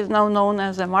Europe, which is now known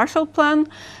as the Marshall Plan.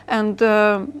 And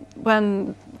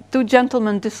when two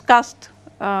gentlemen discussed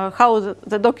how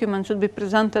the document should be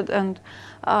presented and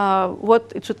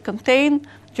what it should contain,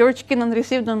 George Kennan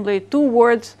received only 2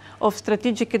 words of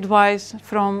strategic advice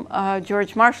from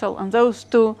George Marshall, and those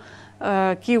 2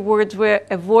 key words were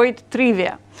avoid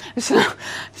trivia.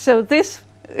 So this,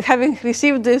 having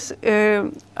received this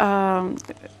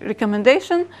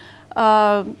recommendation,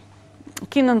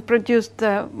 Kennan produced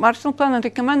the Marshall Plan and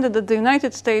recommended that the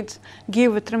United States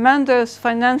give a tremendous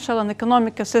financial and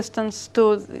economic assistance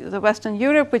to the Western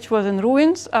Europe, which was in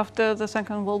ruins after the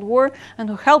Second World War, and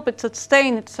to help it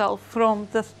sustain itself from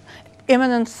the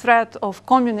imminent threat of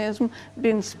communism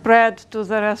being spread to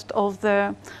the rest of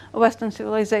the Western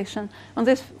civilization. On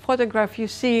this photograph, you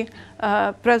see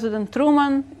President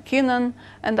Truman, Kennan,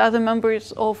 and other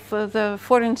members of the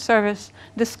Foreign Service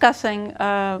discussing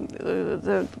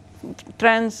the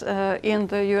trends in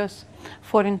the US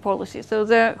foreign policy. So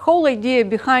the whole idea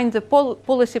behind the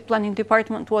policy planning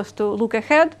department was to look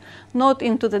ahead, not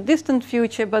into the distant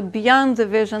future, but beyond the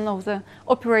vision of the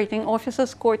operating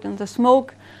officers caught in the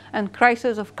smoke and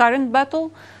crisis of current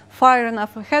battle, far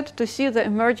enough ahead to see the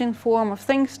emerging form of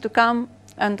things to come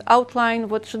and outline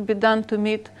what should be done to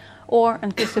meet or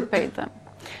anticipate them.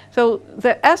 So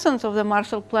the essence of the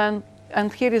Marshall Plan,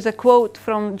 and here is a quote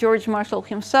from George Marshall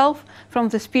himself from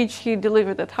the speech he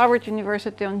delivered at Harvard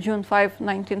University on June 5,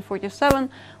 1947,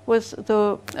 was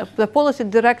the policy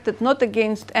directed not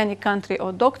against any country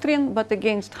or doctrine, but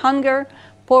against hunger,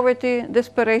 poverty,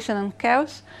 desperation, and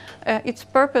chaos. Its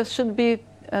purpose should be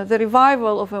the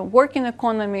revival of a working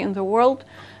economy in the world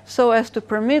so as to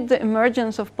permit the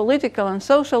emergence of political and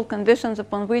social conditions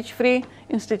upon which free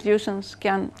institutions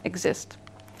can exist.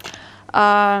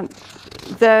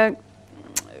 The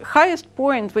highest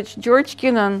point which George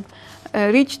Kennan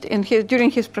reached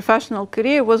during his professional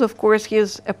career was, of course,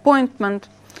 his appointment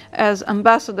as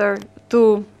ambassador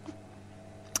to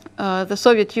the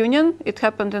Soviet Union. It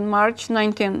happened in March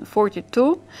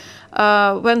 1942,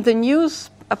 when the news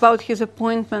about his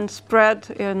appointment spread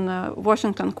in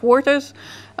Washington quarters.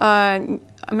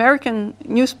 American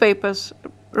newspapers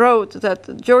wrote that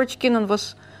George Kennan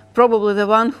was probably the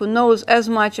one who knows as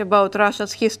much about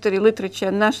Russia's history, literature,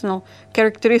 and national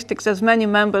characteristics as many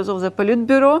members of the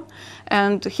Politburo,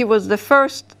 and he was the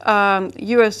first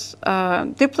US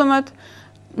diplomat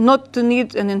not to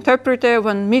need an interpreter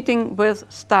when meeting with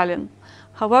Stalin.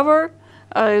 However,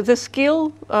 the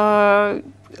skill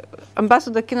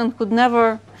Ambassador Kennan could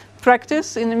never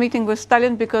practice in a meeting with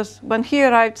Stalin, because when he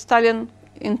arrived, Stalin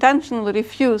intentionally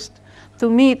refused to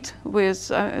meet with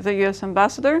the US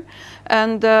ambassador.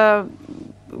 And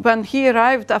when he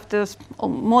arrived after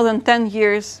more than 10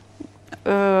 years,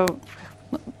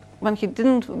 when he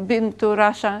didn't been to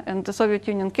Russia and the Soviet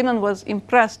Union, Kennan was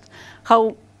impressed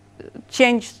how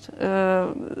changed,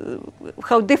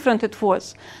 how different it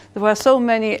was. There were so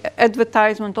many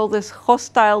advertisements, all these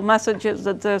hostile messages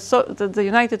that the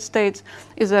United States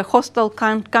is a hostile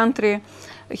country.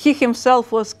 He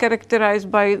himself was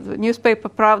characterized by the newspaper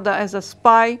Pravda as a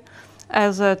spy,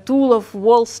 as a tool of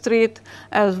Wall Street,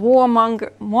 as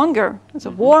warmonger, as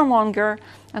a warmonger,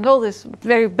 and all this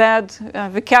very bad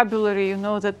vocabulary, you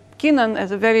know, that Kennan,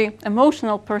 as a very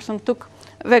emotional person, took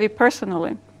very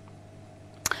personally.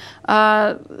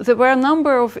 There were a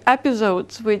number of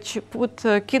episodes which put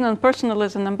Kennan personally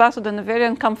as an ambassador in a very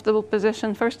uncomfortable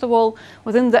position. First of all,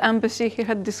 within the embassy, he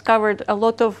had discovered a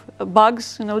lot of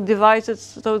bugs, devices.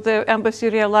 So the embassy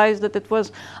realized that it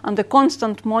was under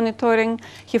constant monitoring.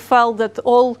 He felt that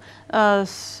all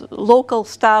local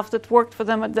staff that worked for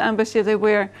them at the embassy, they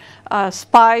were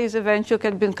spies eventually,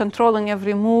 had been controlling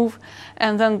every move.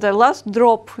 And then the last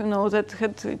drop, that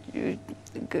had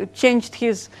changed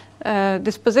his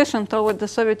disposition toward the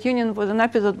Soviet Union was an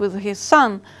episode with his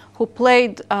son, who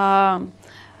played in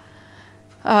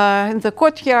the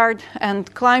courtyard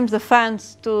and climbed the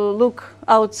fence to look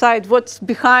outside what's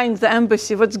behind the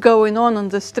embassy, what's going on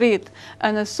the street.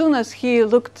 And as soon as he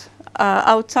looked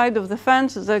outside of the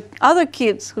fence, the other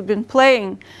kids who'd been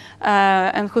playing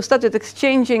and who started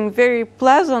exchanging very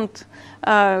pleasant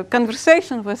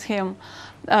conversation with him,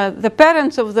 the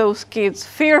parents of those kids,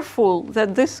 fearful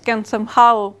that this can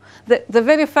somehow, the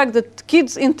very fact that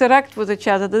kids interact with each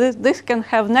other, that this can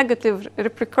have negative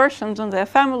repercussions on their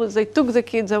families, they took the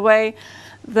kids away.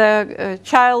 The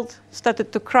child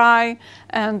started to cry,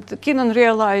 and Kennan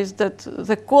realized that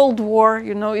the Cold War,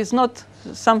 is not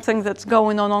something that's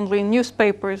going on only in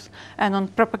newspapers and on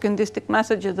propagandistic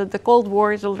messages, that the Cold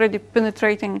War is already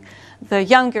penetrating the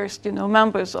youngest,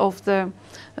 members of the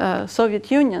Soviet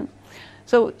Union.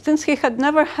 So since he had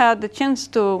never had the chance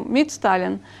to meet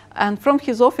Stalin, and from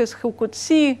his office he could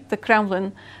see the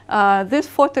Kremlin, this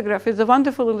photograph is a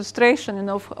wonderful illustration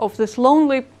of this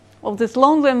lonely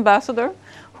ambassador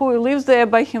who lives there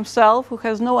by himself, who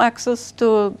has no access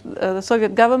to the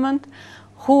Soviet government,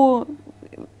 who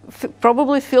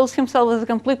probably feels himself as a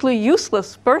completely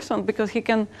useless person because he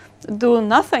can do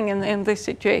nothing in this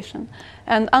situation.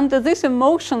 And under this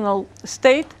emotional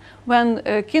state, when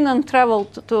Kennan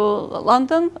traveled to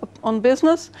London on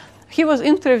business, he was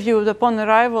interviewed upon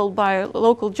arrival by a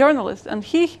local journalist, and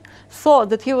he thought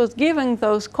that he was giving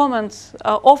those comments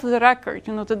off the record,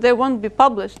 that they won't be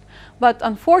published. But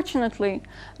unfortunately,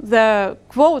 the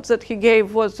quotes that he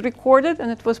gave was recorded,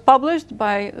 and it was published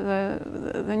by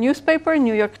the newspaper,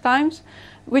 New York Times,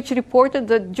 which reported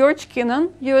that George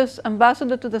Kennan, US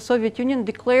ambassador to the Soviet Union,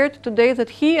 declared today that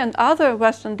he and other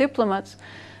Western diplomats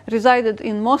resided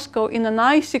in Moscow in an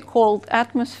icy cold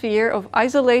atmosphere of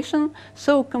isolation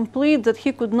so complete that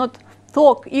he could not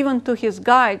talk even to his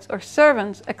guides or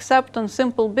servants except on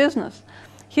simple business.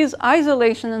 His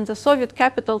isolation in the Soviet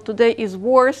capital today is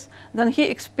worse than he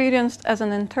experienced as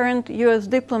an interned US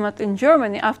diplomat in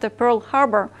Germany after Pearl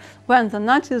Harbor, when the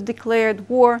Nazis declared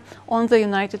war on the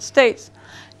United States.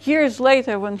 Years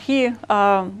later, when he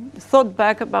thought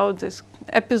back about this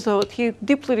episode, he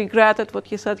deeply regretted what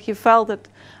he said. He felt that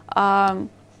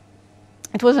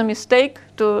it was a mistake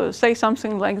to say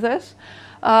something like this,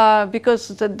 because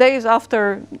the days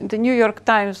after the New York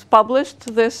Times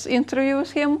published this interview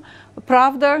with him,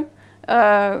 Pravda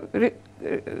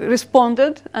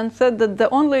responded and said that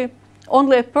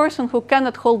only a person who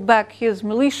cannot hold back his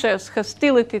malicious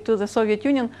hostility to the Soviet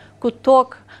Union could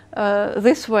talk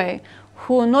this way,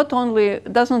 who not only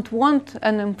doesn't want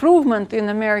an improvement in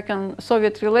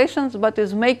American-Soviet relations, but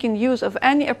is making use of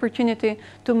any opportunity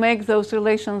to make those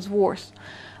relations worse.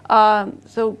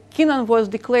 So Kennan was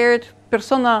declared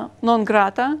persona non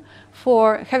grata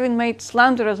for having made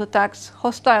slanderous attacks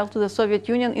hostile to the Soviet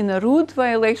Union in a rude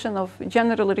violation of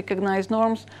generally recognized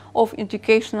norms of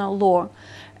educational law.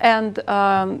 And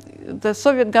the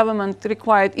Soviet government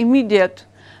required immediate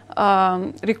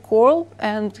recall,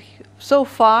 and so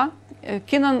far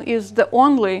Kennan is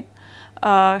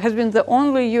has been the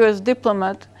only US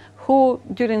diplomat who,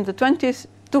 during the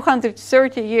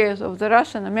 230 years of the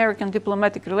Russian-American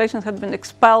diplomatic relations, had been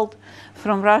expelled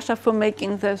from Russia for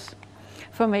making this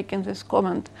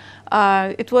comment.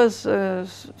 It was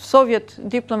Soviet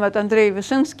diplomat Andrei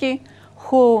Vyshinsky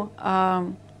who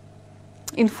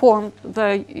informed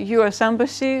the US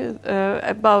embassy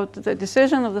about the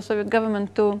decision of the Soviet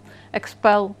government to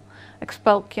expel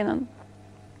Kennan.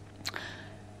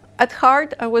 At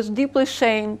heart, I was deeply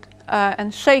shamed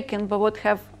and shaken by what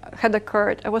had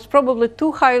occurred. I was probably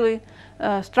too highly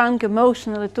strung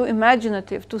emotionally, too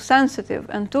imaginative, too sensitive,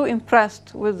 and too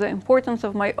impressed with the importance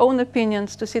of my own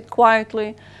opinions to sit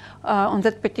quietly on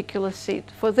that particular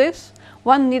seat. For this,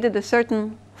 one needed a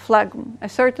certain phlegm, a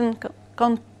certain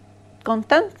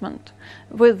contentment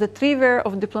with the trivial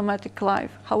of diplomatic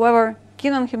life. However,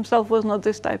 Kennan himself was not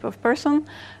this type of person,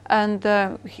 and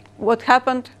what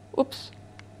happened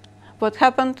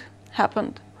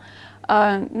happened.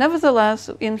 Nevertheless,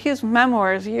 in his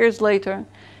memoirs years later,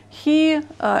 he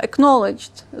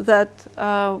acknowledged that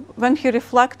when he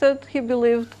reflected, he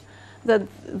believed that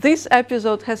this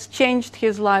episode has changed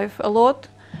his life a lot,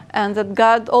 and that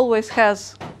God always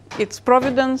has its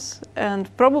providence, and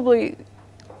probably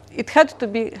it had to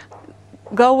be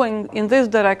going in this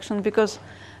direction because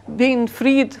being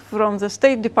freed from the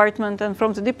State Department and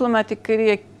from the diplomatic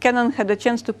career, Kennan had a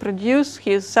chance to produce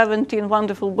his 17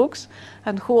 wonderful books,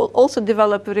 and who also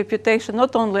developed a reputation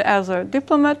not only as a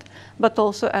diplomat, but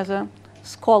also as a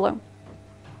scholar.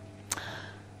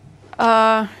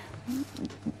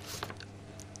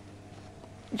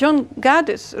 John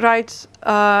Gaddis writes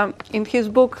in his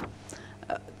book,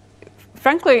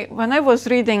 frankly, when I was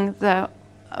reading the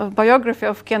biography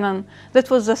of Kennan, that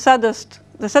was the saddest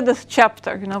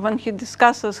chapter, when he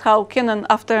discusses how Kennan,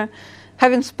 after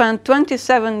having spent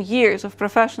 27 years of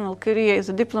professional career as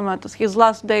a diplomat, his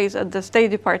last days at the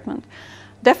State Department,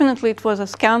 definitely it was a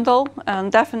scandal,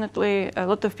 and definitely a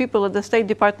lot of people at the State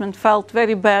Department felt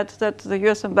very bad that the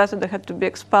US ambassador had to be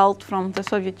expelled from the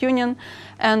Soviet Union,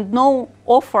 and no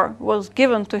offer was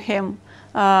given to him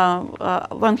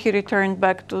when he returned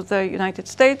back to the United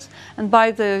States. And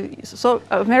by the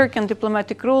American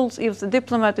diplomatic rules, if the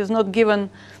diplomat is not given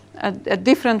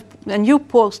a new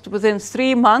post within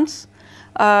 3 months,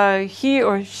 he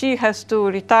or she has to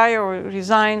retire or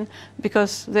resign,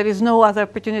 because there is no other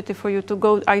opportunity for you to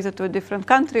go either to a different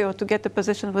country or to get a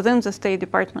position within the State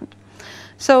Department.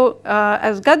 So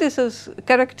as Gaddis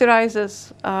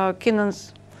characterizes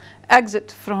Kennan's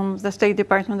exit from the State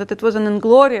Department, that it was an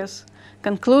inglorious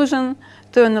conclusion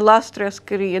to an illustrious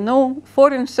career. No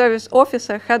foreign service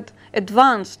officer had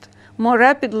advanced more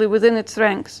rapidly within its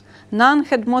ranks. None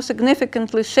had more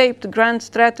significantly shaped grand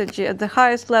strategy at the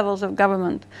highest levels of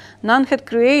government. None had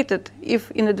created, if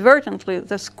inadvertently,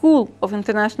 the school of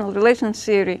international relations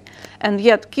theory. And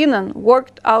yet Kennan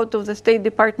worked out of the State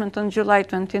Department on July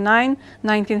 29,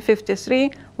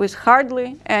 1953, with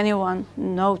hardly anyone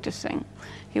noticing.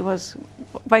 He was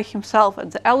by himself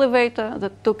at the elevator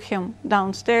that took him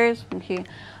downstairs, and he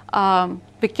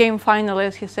became finally,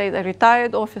 as he said, a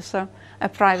retired officer, a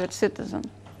private citizen.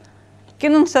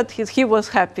 Kennan said he was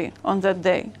happy on that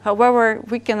day. However,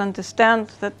 we can understand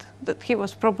that he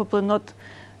was probably not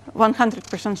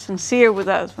 100% sincere with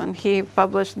us when he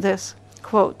published this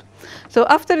quote. So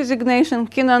after resignation,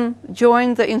 Kennan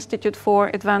joined the Institute for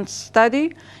Advanced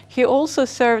Study. He also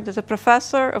served as a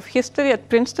professor of history at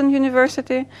Princeton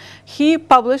University. He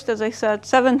published, as I said,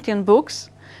 17 books.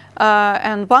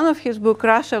 And one of his books,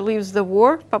 Russia Leaves the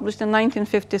War, published in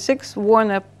 1956,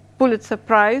 won a Pulitzer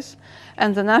Prize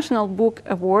and the National Book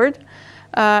Award.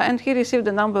 And he received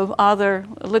a number of other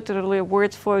literary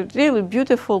awards for really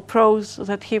beautiful prose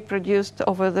that he produced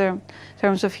over the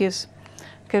terms of his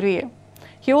career.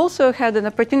 He also had an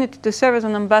opportunity to serve as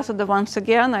an ambassador once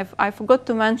again. I forgot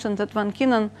to mention that when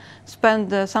Kennan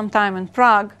spent some time in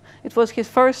Prague, it was his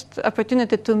first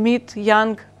opportunity to meet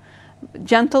young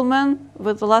gentleman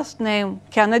with the last name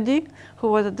Kennedy, who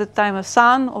was at the time a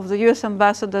son of the US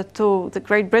ambassador to the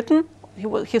Great Britain.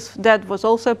 His dad was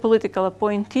also a political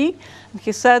appointee. And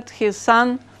he sent his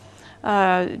son,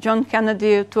 John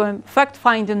Kennedy, to a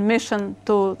fact-finding mission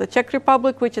to the Czech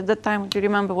Republic, which at that time, do you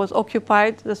remember, was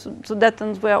occupied. The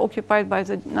Sudetans were occupied by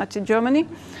the Nazi Germany.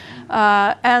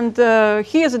 And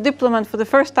he, as a diplomat, for the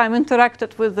first time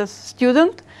interacted with the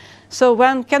student. So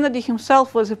when Kennedy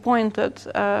himself was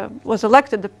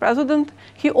elected the president,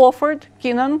 he offered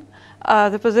Kennan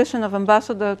the position of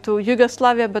ambassador to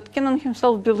Yugoslavia, but Kennan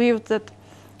himself believed that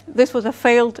this was a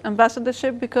failed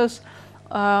ambassadorship because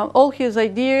all his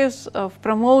ideas of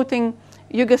promoting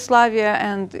Yugoslavia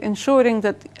and ensuring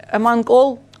that among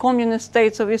all communist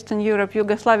states of Eastern Europe,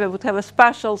 Yugoslavia would have a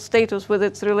special status with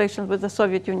its relations with the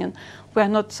Soviet Union were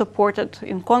not supported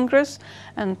in Congress.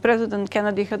 And President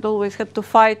Kennedy had always had to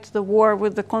fight the war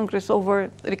with the Congress over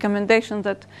recommendations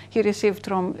that he received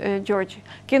from George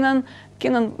Kennan.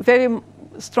 Kennan very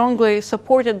strongly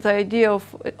supported the idea of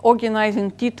organizing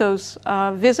Tito's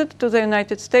visit to the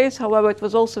United States. However, it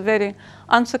was also very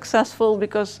unsuccessful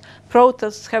because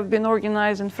protests have been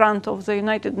organized in front of the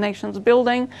United Nations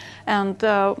building, and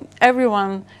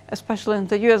everyone, especially in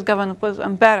the US government, was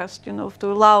embarrassed,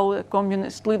 to allow a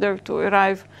communist leader to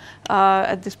arrive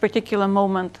at this particular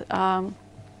moment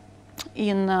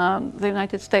in the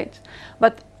United States.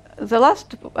 But the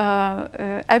last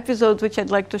episode which I'd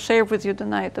like to share with you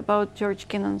tonight about George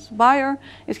Kennan's bio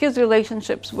is his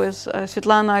relationships with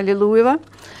Svetlana Alliluyeva,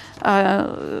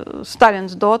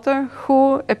 Stalin's daughter,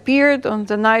 who appeared on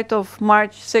the night of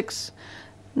March 6,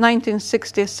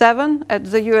 1967 at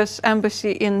the US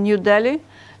Embassy in New Delhi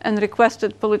and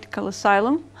requested political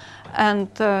asylum, and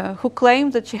who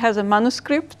claimed that she has a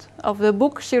manuscript of the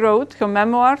book she wrote, her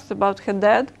memoirs about her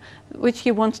dad, which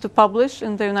he wants to publish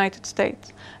in the United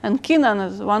States. And Kennan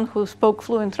is one who spoke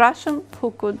fluent Russian,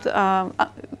 who could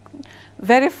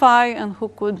verify and who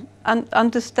could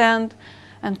understand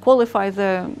and qualify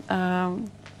the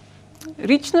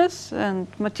richness and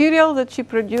material that she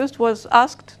produced, was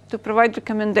asked to provide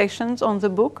recommendations on the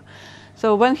book.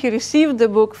 So when he received the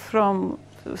book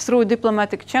through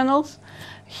diplomatic channels,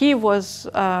 he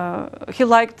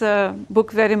liked the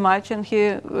book very much, and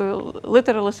he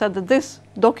literally said that this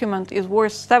document is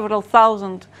worth several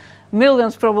thousand,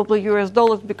 millions probably US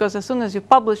dollars, because as soon as you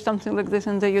publish something like this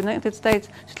in the United States,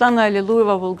 Svetlana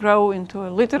Alliluyeva will grow into a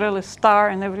literally star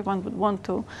and everyone would want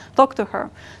to talk to her.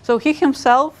 So he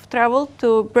himself traveled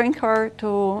to bring her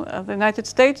to the United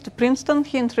States, to Princeton.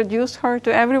 He introduced her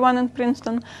to everyone in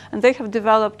Princeton, and they have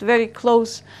developed very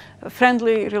close,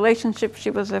 friendly relationship.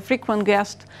 She was a frequent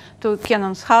guest to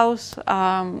Kennan's house,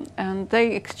 and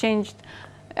they exchanged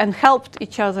and helped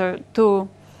each other to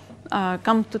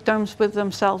come to terms with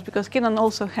themselves, because Kennan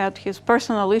also had his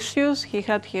personal issues. He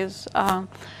had his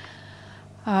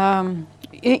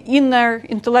inner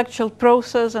intellectual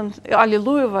process, and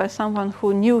Alliluyeva, as someone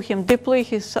who knew him deeply,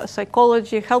 his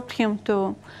psychology helped him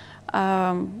to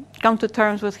come to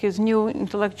terms with his new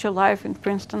intellectual life in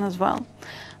Princeton as well.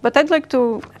 But I'd like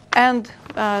to end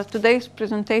today's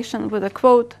presentation with a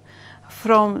quote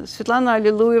from Svetlana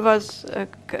Alliluyeva's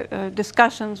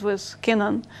discussions with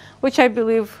Kennan, which I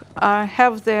believe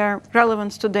have their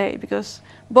relevance today, because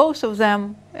both of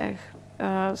them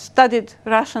studied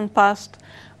Russian past,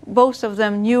 both of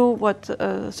them knew what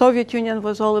Soviet Union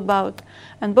was all about,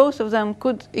 and both of them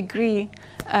could agree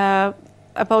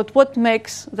about what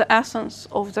makes the essence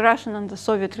of the Russian and the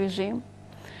Soviet regime.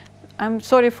 I'm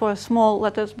sorry for small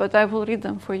letters, but I will read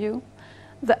them for you.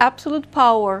 The absolute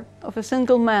power of a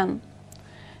single man,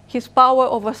 his power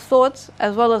over thoughts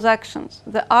as well as actions,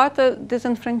 the utter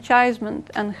disenfranchisement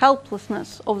and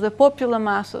helplessness of the popular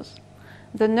masses,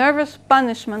 the nervous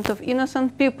punishment of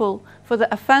innocent people for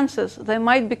the offenses they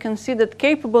might be considered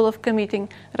capable of committing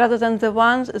rather than the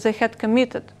ones they had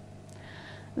committed,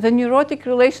 the neurotic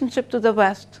relationship to the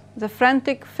West, the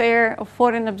frantic fear of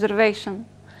foreign observation,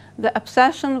 the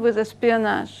obsession with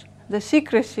espionage, the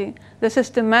secrecy, the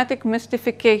systematic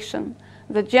mystification,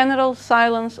 the general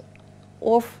silence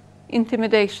of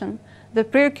intimidation, the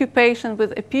preoccupation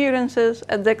with appearances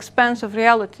at the expense of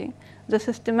reality, the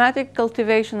systematic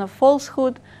cultivation of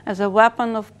falsehood as a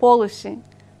weapon of policy,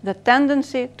 the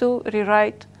tendency to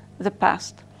rewrite the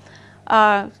past.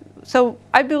 So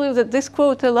I believe that this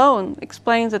quote alone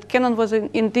explains that Kennan was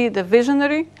indeed a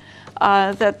visionary,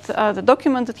 that the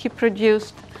document that he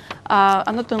produced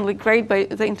are not only great by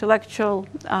the intellectual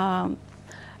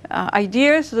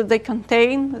ideas that they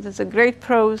contain, that it's a great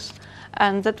prose,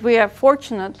 and that we are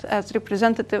fortunate as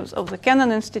representatives of the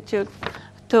Kennan Institute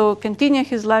to continue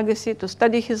his legacy, to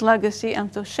study his legacy,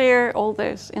 and to share all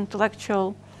this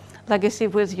intellectual legacy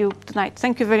with you tonight.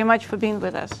 Thank you very much for being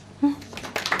with us.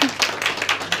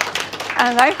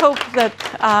 And I hope that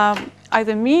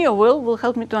either me or will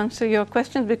help me to answer your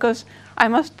questions, because I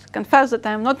must confess that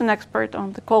I am not an expert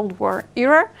on the Cold War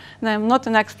era, and I am not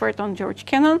an expert on George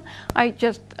Kennan. I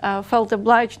just felt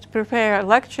obliged to prepare a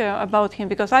lecture about him,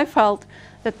 because I felt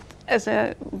that as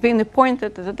being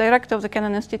appointed as the director of the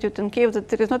Kennan Institute in Kyiv, that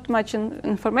there is not much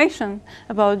information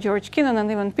about George Kennan,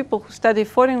 and even people who study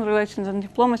foreign relations and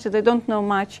diplomacy, they don't know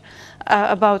much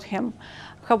about him.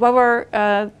 However,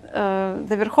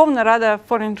 the Verkhovna Rada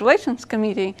Foreign Relations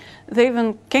Committee, they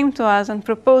even came to us and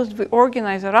proposed we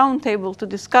organize a roundtable to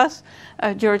discuss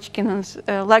George Kennan's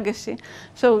legacy.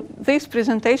 So this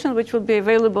presentation, which will be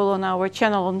available on our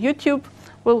channel on YouTube,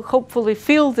 will hopefully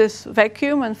fill this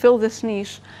vacuum and fill this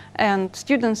niche. And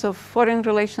students of foreign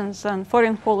relations and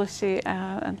foreign policy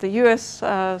and the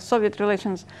US-Soviet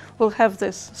relations will have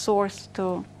this source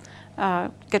to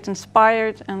get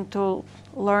inspired and to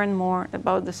learn more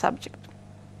about the subject.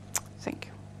 Thank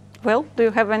you. Will, do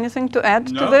you have anything to add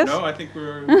to this? No, I think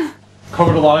we're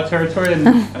covered a lot of territory, and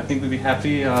I think we'd be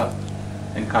happy,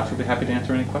 and Katya would be happy to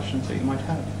answer any questions that you might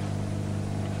have.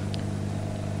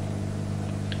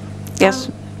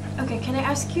 Yes. Okay, can I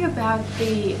ask you about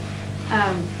the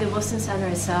Wilson Center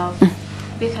itself?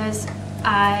 Because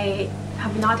I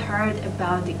have not heard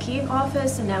about the Kyiv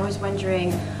office, and I was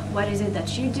wondering, what is it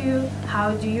that you do?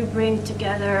 How do you bring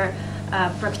together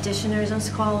practitioners and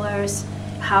scholars?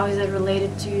 How is it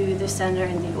related to the center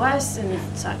in the US and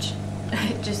such?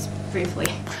 Just briefly.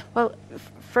 Well,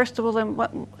 first of all, I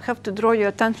have to draw your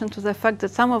attention to the fact that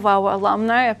some of our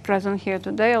alumni are present here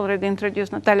today. I already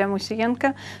introduced Natalia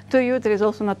Musienko to you. There is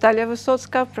also Natalia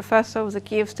Vysotska, professor of the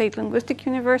Kyiv State Linguistic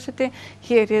University.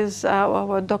 Here is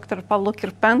our Dr. Pavlo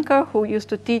Kirpenko, who used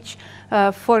to teach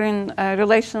foreign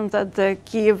relations at the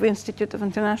Kyiv Institute of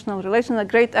International Relations, a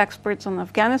great experts on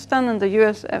Afghanistan and the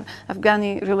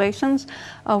U.S.-Afghani relations.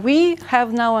 We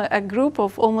have now a group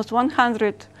of almost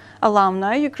 100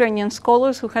 alumni, Ukrainian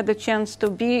scholars who had the chance to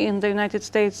be in the United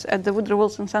States at the Wudro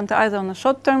Wілсона Center either on a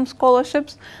short-term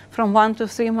scholarships from 1 to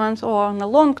 3 months or on a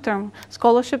long-term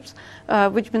scholarships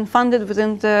which have been funded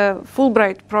within the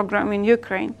Fulbryta program in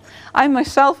Ukraine. I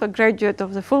myself, a graduate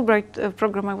of the Fulbryta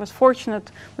program, I was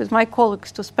fortunate with my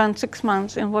colleagues to spend 6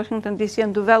 months in Washington, D.C.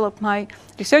 and develop my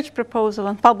research proposal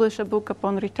and publish a book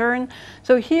upon return.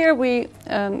 So here we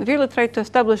really try to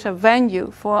establish a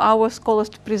venue for our scholars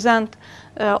to present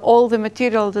all the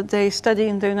material that they study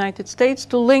in the United States,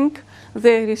 to link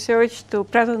their research to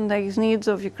present-day needs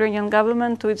of Ukrainian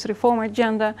government, to its reform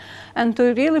agenda, and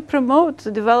to really promote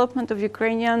the development of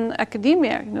Ukrainian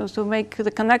academia, to make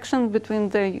the connection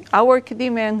between our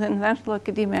academia and the international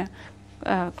academia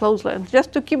closely, and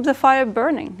just to keep the fire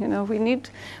burning.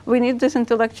 We need this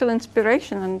intellectual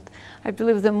inspiration, and I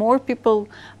believe the more people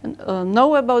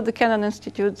know about the Kennan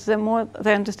Institute, the more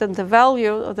they understand the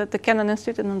value that the Kennan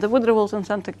Institute and the Wudro Wілсона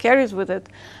Center carries with it,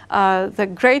 the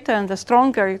greater and the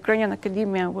stronger Ukrainian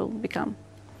academia will become.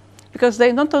 Because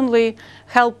they not only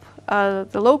help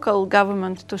the local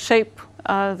government to shape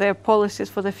their policies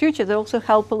for the future, they also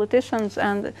help politicians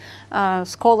and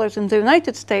scholars in the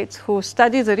United States who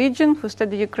study the region, who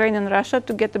study Ukraine and Russia,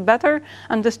 to get a better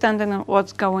understanding of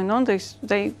what's going on.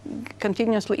 They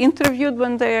continuously interviewed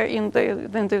when they are in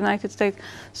the United States.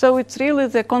 So it's really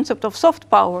the concept of soft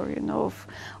power,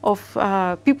 of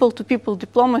people-to-people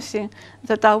diplomacy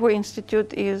that our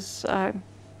institute is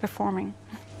performing.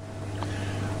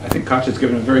 I think Katya's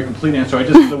given a very complete answer.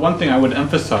 The one thing I would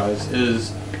emphasize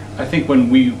is, I think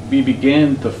when we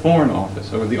began the Foreign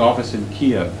Office, or the office in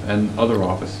Kiev and our other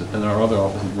office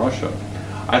in Russia,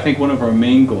 I think one of our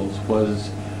main goals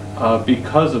was,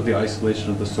 because of the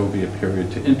isolation of the Soviet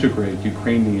period, to integrate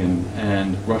Ukrainian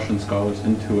and Russian scholars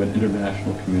into an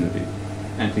international community,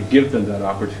 and to give them that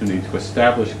opportunity to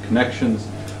establish connections,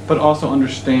 but also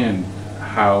understand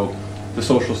how the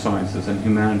social sciences and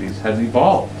humanities has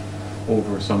evolved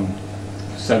over some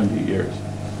 70 years,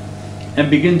 and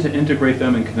begin to integrate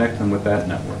them and connect them with that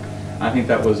network. I think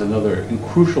that was another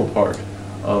crucial part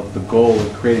of the goal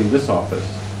of creating this office,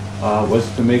 was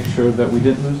to make sure that we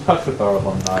didn't lose touch with our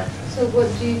alumni. So what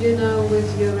do you do now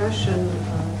with your Russian?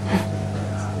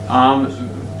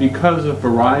 Because of a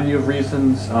variety of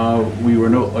reasons,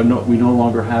 we no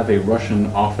longer have a Russian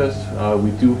office.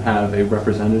 We do have a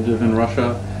representative in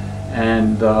Russia,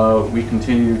 and we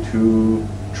continue to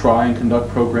try and conduct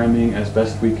programming as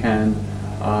best we can,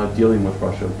 dealing with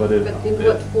Russia. But in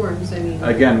what forms? I mean,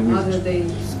 again, other than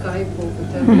Skype or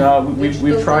whatever. No,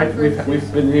 we've tried.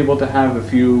 We've been able to have a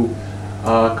few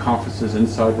conferences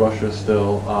inside Russia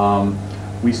still.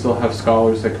 We still have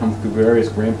scholars that come through various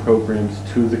grant programs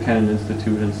to the Kennan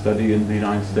Institute and study in the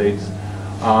United States.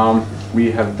 We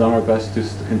have done our best to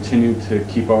continue to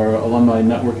keep our alumni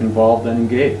network involved and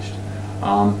engaged.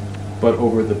 But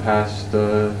over the past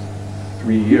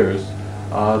 3 years,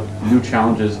 new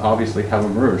challenges obviously have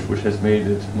emerged, which has made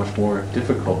it much more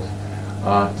difficult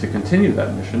to continue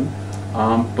that mission.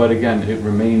 But again, it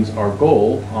remains our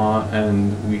goal,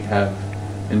 and we have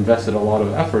invested a lot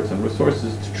of efforts and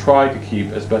resources to try to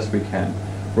keep, as best we can,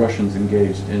 Russians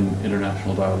engaged in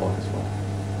international dialogue as well.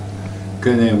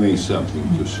 Can I make something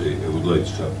to say? I would like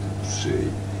something to say.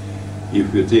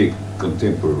 If you take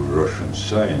contemporary Russian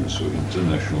science or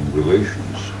international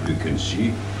relations, you can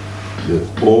see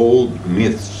that old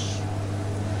myths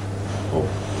of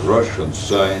Russian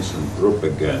science and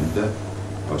propaganda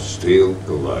are still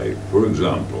alive. For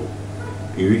example,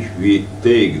 if we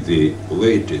take the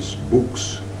latest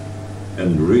books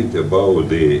and read about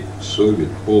the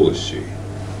Soviet policy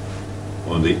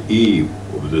on the eve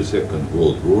of the Second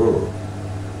World War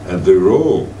and the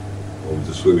role of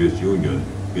the Soviet Union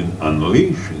in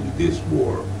unleashing this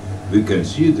war, we can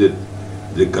see that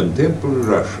the contemporary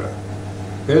Russia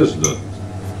has not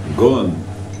gone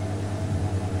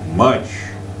much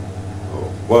or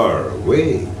far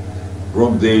away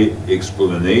from the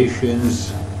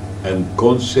explanations and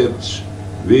concepts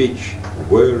which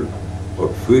were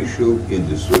official in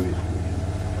the Soviet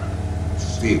Union.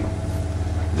 Still,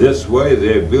 that's why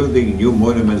they're building new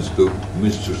monuments to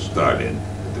Mr. Stalin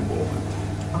at the moment.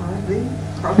 Are they?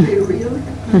 Are they really?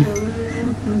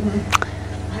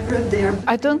 there.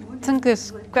 I don't think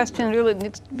this question really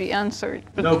needs to be answered.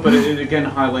 But No, but it again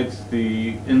highlights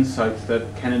the insights that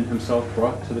Kennan himself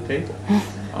brought to the table,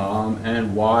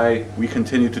 and why we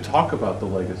continue to talk about the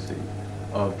legacy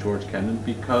of George Kennan,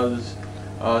 because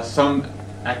for some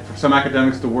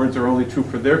academics the words are only true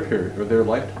for their period or their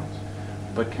lifetimes,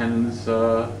 but Kennan's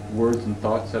words and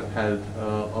thoughts have had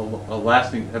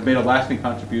have made a lasting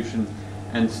contribution,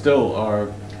 and still are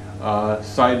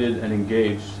cited and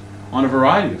engaged on a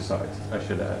variety of sides, I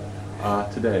should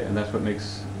add, today. And that's what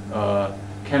makes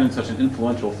Kennan such an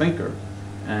influential thinker,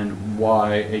 and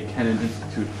why a Kennan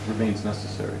Institute remains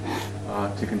necessary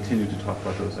to continue to talk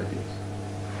about those ideas.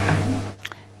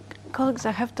 colleagues,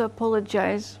 I have to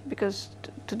apologize because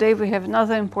today we have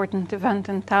another important event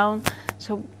in town,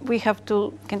 so we have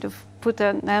to kind of put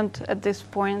an end at this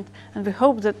point, and we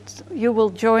hope that you will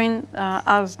join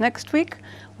us next week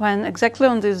when exactly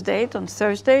on this date, on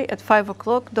Thursday at 5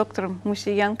 o'clock, Dr.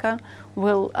 Musiyenko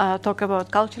will talk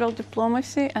about cultural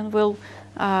diplomacy and will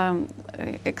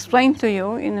explain to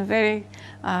you in a very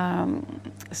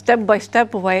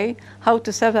step-by-step way how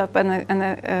to set up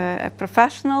a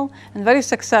professional and very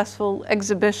successful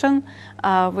exhibition,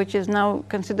 which is now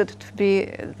considered to be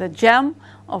the gem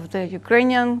of the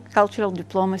Ukrainian cultural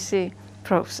diplomacy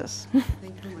process.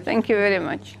 Thank you very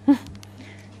much.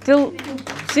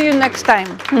 See you next time.